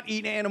do not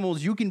eat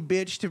animals, you can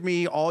bitch to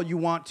me all you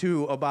want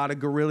to about a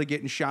gorilla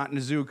getting shot in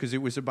a zoo because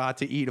it was about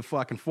to eat a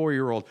fucking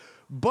 4-year-old.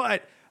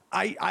 But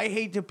I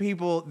hate the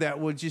people that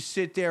would just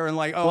sit there and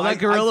like, that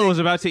gorilla was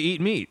about to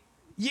eat meat.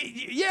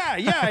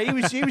 Yeah.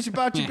 He was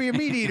about to be a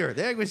meat eater.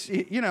 That was,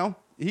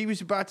 he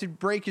was about to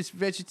break his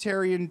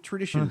vegetarian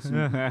traditions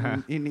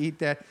and eat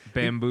that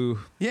bamboo.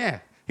 Yeah.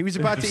 He was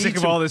about to eat sick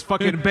of all this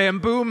fucking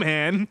bamboo,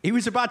 man. He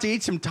was about to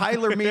eat some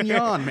Tyler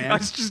Mignon, man. I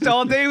was just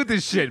all day with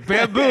this shit.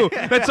 Bamboo.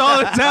 That's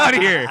all that's out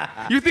here.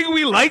 You think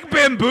we like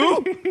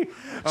bamboo?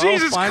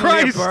 Jesus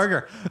Christ. A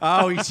burger.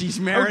 Oh, he's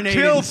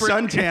marinated in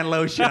suntan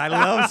lotion. I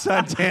love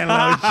suntan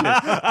lotion.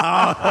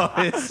 Oh,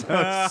 it's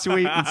so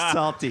sweet and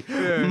salty.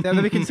 Yeah. That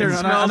would be considered it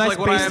smells like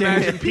what I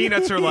imagine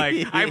peanuts are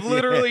like. I've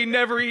literally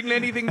never eaten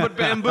anything but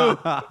bamboo.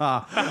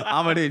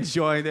 I'm going to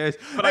enjoy this.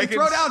 But hey,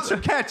 throw down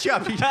some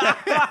ketchup.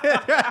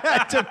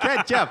 Some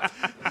ketchup.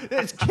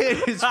 This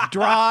kid is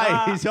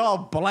dry. He's all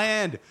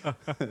bland.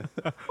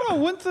 Well,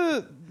 wouldn't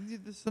the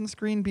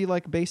sunscreen be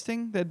like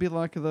basting? That'd be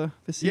like the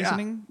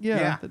seasoning.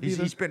 Yeah.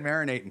 He's been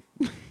marinating.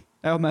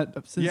 Out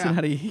that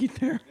Cincinnati heat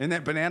there. And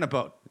that banana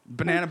boat.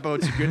 Banana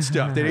boat's good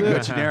stuff. They didn't go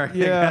generic.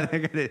 Yeah.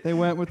 They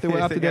went with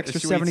the extra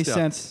 70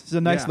 cents. It's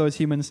nice, those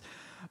humans.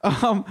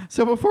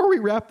 So before we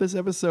wrap this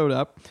episode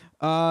up,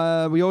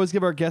 we always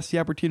give our guests the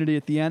opportunity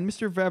at the end.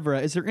 Mr.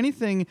 Vevera, is there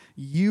anything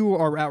you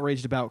are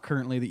outraged about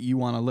currently that you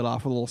want to let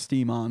off a little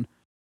steam on?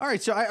 All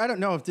right, so I don't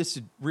know if this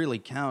would really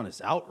count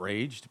as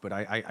outraged, but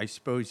I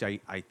suppose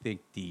I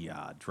think the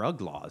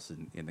drug laws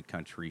in the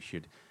country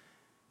should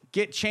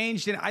get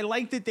changed. And I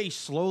like that they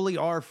slowly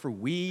are for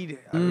weed.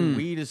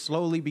 Weed is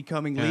slowly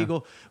becoming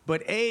legal.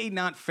 But A,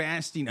 not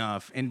fast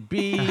enough. And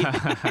B,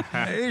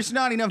 there's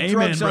not enough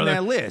drugs on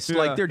that list. Yeah.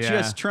 Like, they're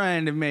just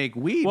trying to make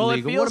weed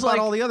legal. What about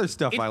all the other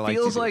stuff I like to do?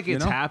 It feels like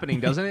it's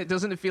happening, doesn't it?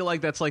 Doesn't it feel like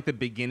that's like the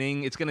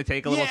beginning? It's going to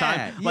take a little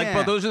time.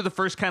 But those are the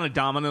first kind of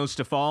dominoes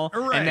to fall.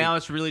 Right. And now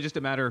it's really just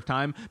a matter of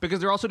time. Because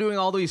they're also doing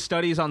all these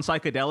studies on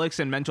psychedelics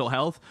and mental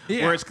health.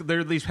 Yeah. Where there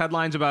are these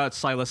headlines about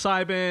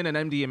psilocybin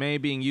and MDMA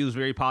being used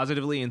very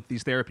positively in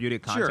these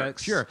therapeutic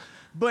contexts. Sure.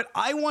 But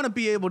I want to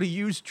be able to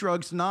use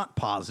drugs not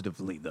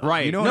positively, though.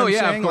 Right. You know what I'm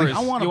saying? Of course.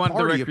 Like, I want you want the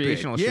party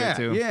recreational shit,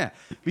 too. Yeah.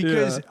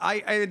 Because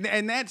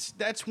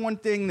that's one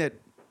thing that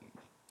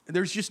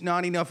there's just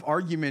not enough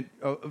argument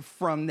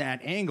from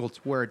that angle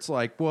to where it's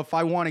like, well, if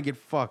I want to get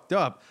fucked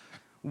up,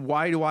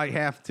 why do I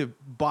have to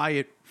buy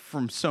it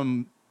from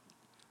some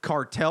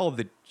cartel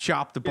that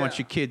chopped a bunch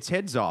of kids'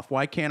 heads off?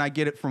 Why can't I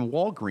get it from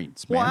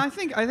Walgreens, man? Well, I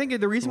think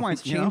the reason why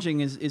it's changing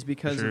is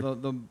because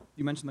of the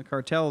you mentioned the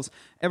cartels.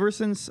 Ever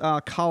since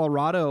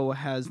Colorado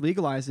has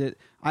legalized it,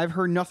 I've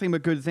heard nothing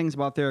but good things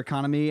about their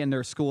economy and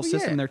their school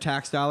system, their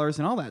tax dollars,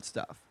 and all that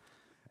stuff.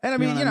 And I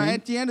mean,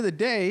 at the end of the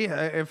day,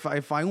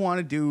 if I want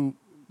to do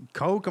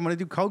coke, I'm going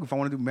to do coke. If I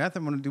want to do meth,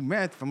 I'm going to do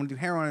meth. If I want to do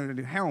heroin, I'm going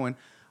to do heroin.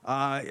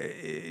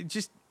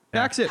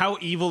 That's it. How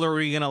evil are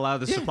we going to allow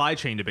the supply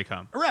chain to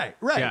become? Right.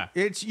 Yeah.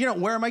 It's,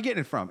 where am I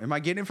getting it from? Am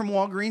I getting it from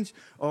Walgreens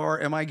or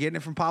am I getting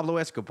it from Pablo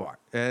Escobar?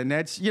 And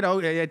that's,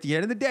 at the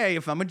end of the day,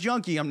 if I'm a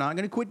junkie, I'm not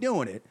going to quit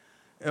doing it.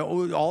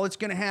 All it's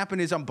going to happen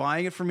is I'm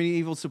buying it from an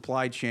evil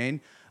supply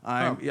chain.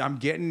 I'm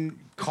getting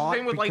caught.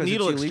 Same with like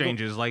needle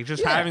exchanges, like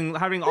just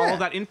having all of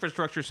that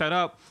infrastructure set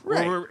up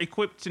where we're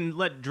equipped to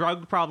let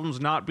drug problems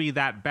not be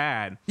that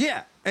bad.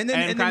 Yeah. And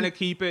kind of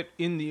keep it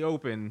in the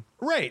open.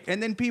 Right.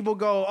 And then people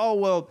go, oh,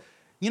 well,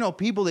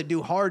 people that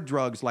do hard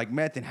drugs like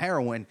meth and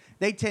heroin,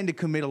 they tend to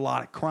commit a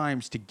lot of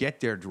crimes to get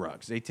their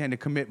drugs. They tend to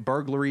commit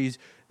burglaries.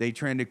 They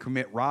tend to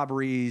commit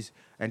robberies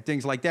and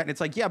things like that. And it's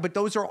like, yeah, but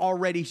those are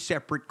already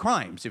separate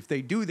crimes. If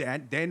they do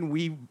that, then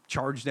we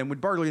charge them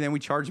with burglary. Then we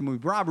charge them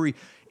with robbery.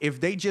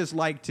 If they just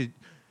like to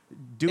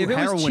do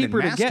heroin and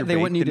masturbate, to get, they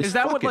wouldn't need to. Is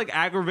that what like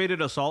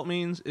aggravated assault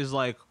means? Is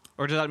like,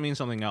 Or does that mean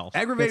something else?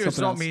 Aggravated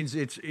assault means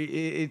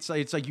it's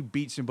like you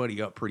beat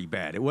somebody up pretty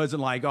bad. It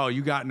wasn't like, oh,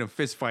 you got in a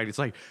fist fight. It's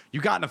like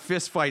you got in a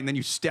fist fight and then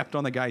you stepped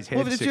on the guy's head.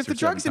 Well, if the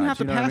drugs didn't have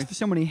to pass through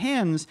so many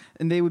hands,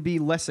 and they would be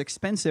less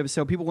expensive,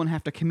 so people wouldn't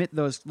have to commit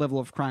those level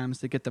of crimes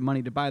to get the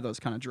money to buy those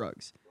kind of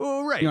drugs.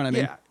 Oh, right. You know what I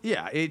mean?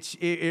 Yeah.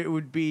 It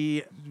would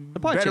be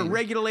better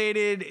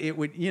regulated. It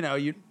would,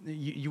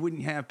 you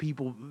wouldn't have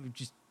people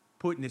just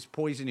putting this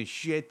poisonous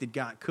shit that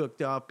got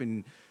cooked up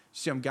in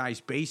some guy's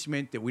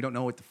basement that we don't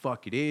know what the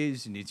fuck it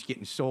is, and it's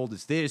getting sold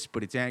as this,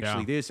 but it's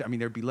actually this. I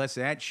mean, there'd be less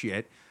of that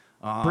shit.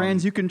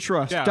 Brands you can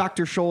trust. Yeah.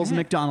 Dr. Scholl's and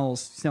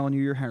McDonald's selling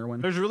you your heroin.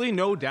 There's really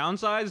no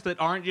downsides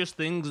that aren't just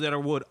things that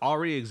would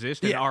already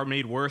exist and are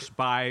made worse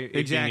by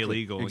it being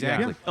illegal.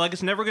 Exactly. Yeah. Like,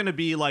 it's never going to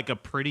be like a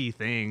pretty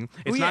thing.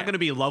 It's not going to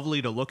be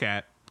lovely to look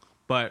at,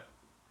 but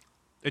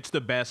it's the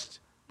best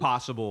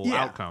possible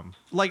outcome.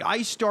 Like,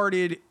 I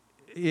started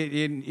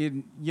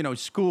in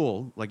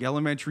school, like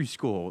elementary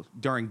school,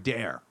 during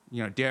DARE.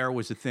 DARE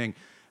was a thing.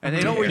 And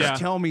they'd always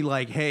tell me,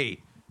 like,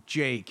 hey,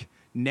 Jake,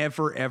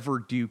 never, ever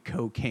do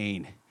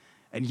cocaine.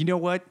 And you know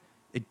what?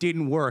 It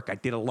didn't work. I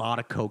did a lot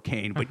of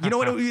cocaine. But you know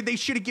what? They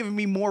should have given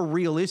me more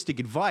realistic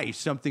advice,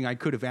 something I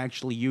could have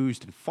actually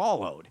used and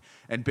followed,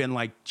 and been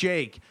like,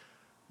 Jake,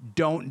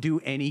 don't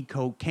do any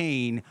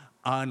cocaine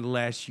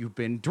unless you've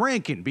been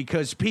drinking,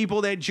 because people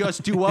that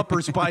just do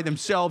uppers by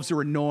themselves are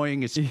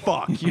annoying as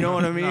fuck. You know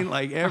what I mean?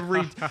 Like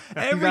every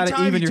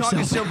time you talk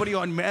to somebody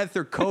on meth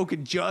or coke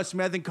and just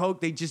meth and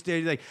coke,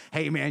 they're like,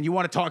 hey man, you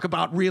want to talk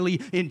about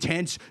really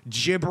intense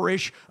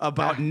gibberish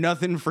about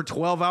nothing for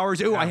 12 hours?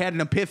 Oh, I had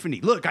an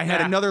epiphany. Look, I had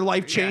another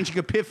life-changing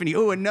epiphany.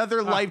 Oh,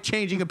 another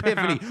life-changing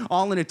epiphany,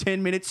 all in a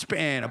 10-minute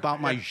span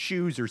about my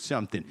shoes or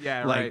something.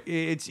 Yeah, like, right.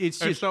 It's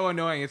just so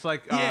annoying. It's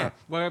like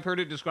what I've heard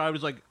it described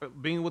as like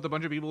being with a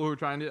bunch of people who are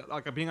trying to,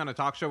 like, being on a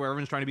talk show where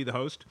everyone's trying to be the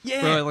host.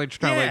 It's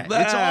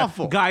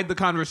awful. Guide the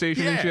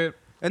conversation and shit.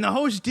 And the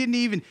host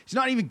he's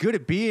not even good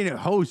at being a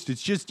host.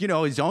 It's just,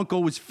 his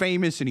uncle was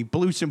famous and he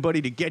blew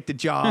somebody to get the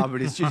job,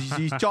 and it's just,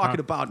 he's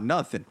talking about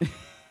nothing.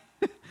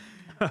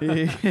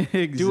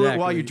 Exactly. Do it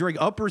while you drink.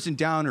 Uppers and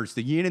downers,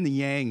 the yin and the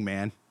yang,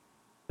 man.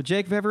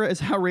 Jake Vevera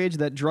is outraged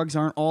that drugs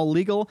aren't all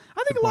legal.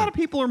 I think a lot of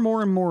people are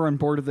more and more on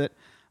board with it.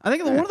 I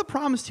think one of the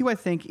problems, too,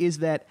 is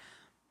that,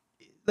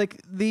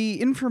 like,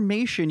 the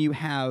information you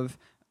have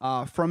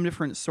from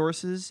different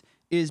sources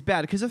is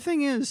bad. Because the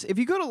thing is, if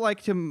you go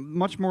to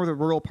much more of the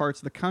rural parts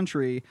of the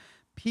country,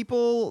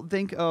 people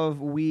think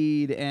of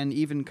weed and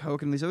even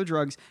coke and these other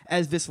drugs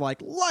as this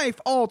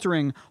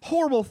life-altering,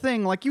 horrible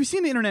thing. Like, you've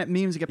seen the internet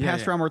memes that get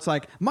passed around where it's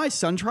like, my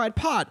son tried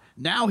pot,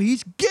 now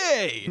he's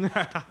gay.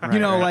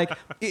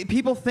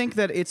 People think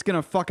that it's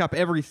gonna fuck up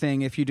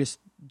everything if you just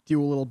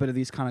do a little bit of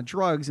these kind of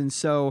drugs. And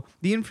so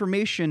the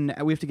information,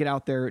 we have to get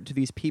out there to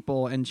these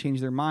people and change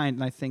their mind.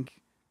 And I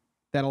think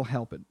that'll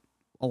help it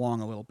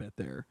along a little bit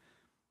there.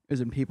 Is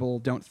when people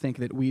don't think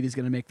that weed is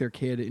going to make their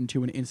kid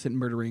into an instant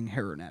murdering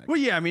heroin addict. Well,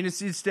 yeah, I mean,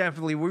 it's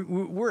definitely,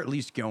 we're at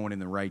least going in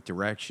the right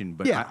direction.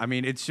 But I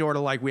mean, it's sort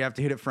of like we have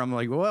to hit it from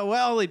like,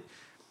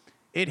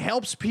 it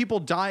helps people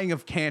dying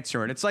of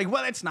cancer. And it's like,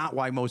 well, that's not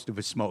why most of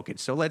us smoke it.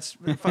 So let's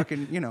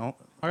fucking,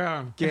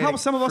 it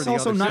helps some of us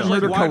also not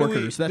murder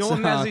coworkers. No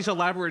one has these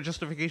elaborate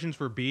justifications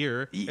for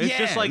beer. It's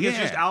just like, it's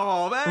just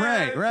alcohol.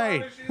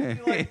 Right.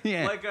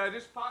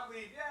 Just pot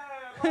weed.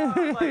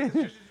 It's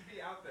just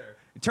be out there.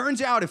 It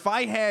turns out if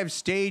I have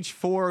stage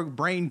 4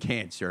 brain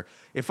cancer,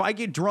 if I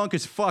get drunk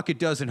as fuck, it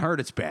doesn't hurt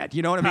as bad.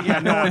 You know what I mean? Yeah,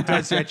 no one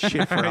does that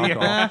shit for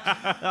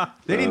alcohol.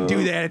 They didn't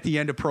do that at the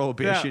end of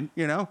Prohibition.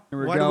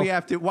 Why do we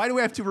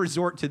have to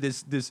resort to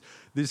this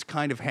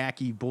kind of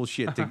hacky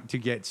bullshit to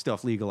get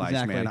stuff legalized,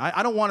 exactly. man?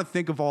 I don't want to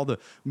think of all the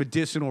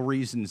medicinal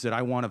reasons that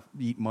I want to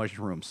eat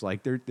mushrooms.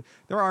 Like there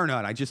are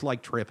none. I just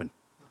like tripping.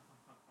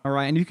 All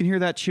right, and you can hear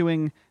that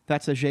chewing.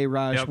 That's a J.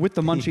 Raj with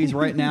the munchies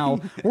right now.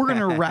 We're going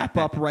to wrap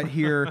up right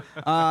here.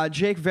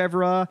 Jake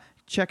Vevera,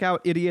 check out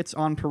Idiots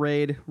on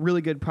Parade.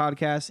 Really good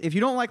podcast. If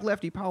you don't like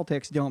lefty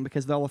politics, don't,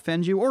 because they'll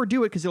offend you, or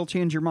do it because it'll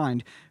change your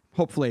mind,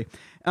 hopefully.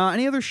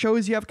 Any other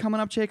shows you have coming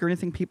up, Jake, or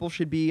anything people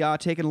should be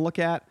taking a look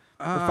at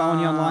or following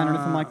you online or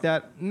anything like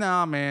that?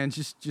 No, man,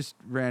 just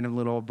random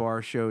little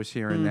bar shows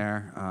here and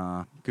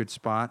there. Good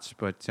spots,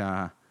 but...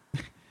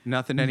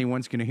 nothing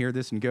anyone's going to hear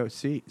this and go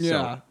see. Yeah.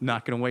 So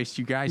not going to waste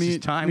you guys'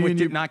 time with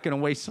it. Not going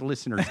to waste the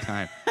listeners'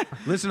 time.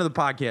 Listen to the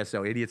podcast,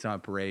 though. Idiots on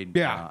Parade.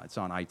 Yeah. It's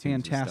on iTunes.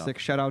 Fantastic.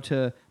 Shout out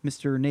to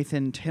Mr.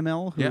 Nathan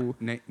Timmel. Who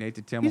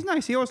Nathan Timmel. He's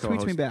nice. He always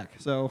tweets me back.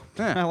 So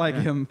I like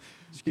him.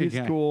 He's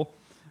cool.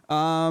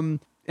 And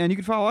you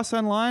can follow us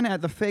online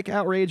at The Fake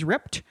Outrage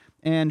Ripped,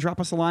 and drop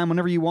us a line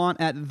whenever you want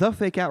at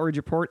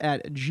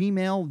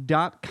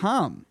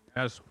thefakeoutragereport@gmail.com.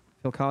 Yes.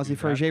 Phil Causey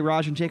for J.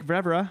 Raj and Jake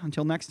Vevera.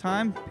 Until next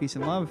time, peace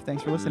and love.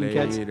 Thanks for listening,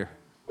 kids. Later.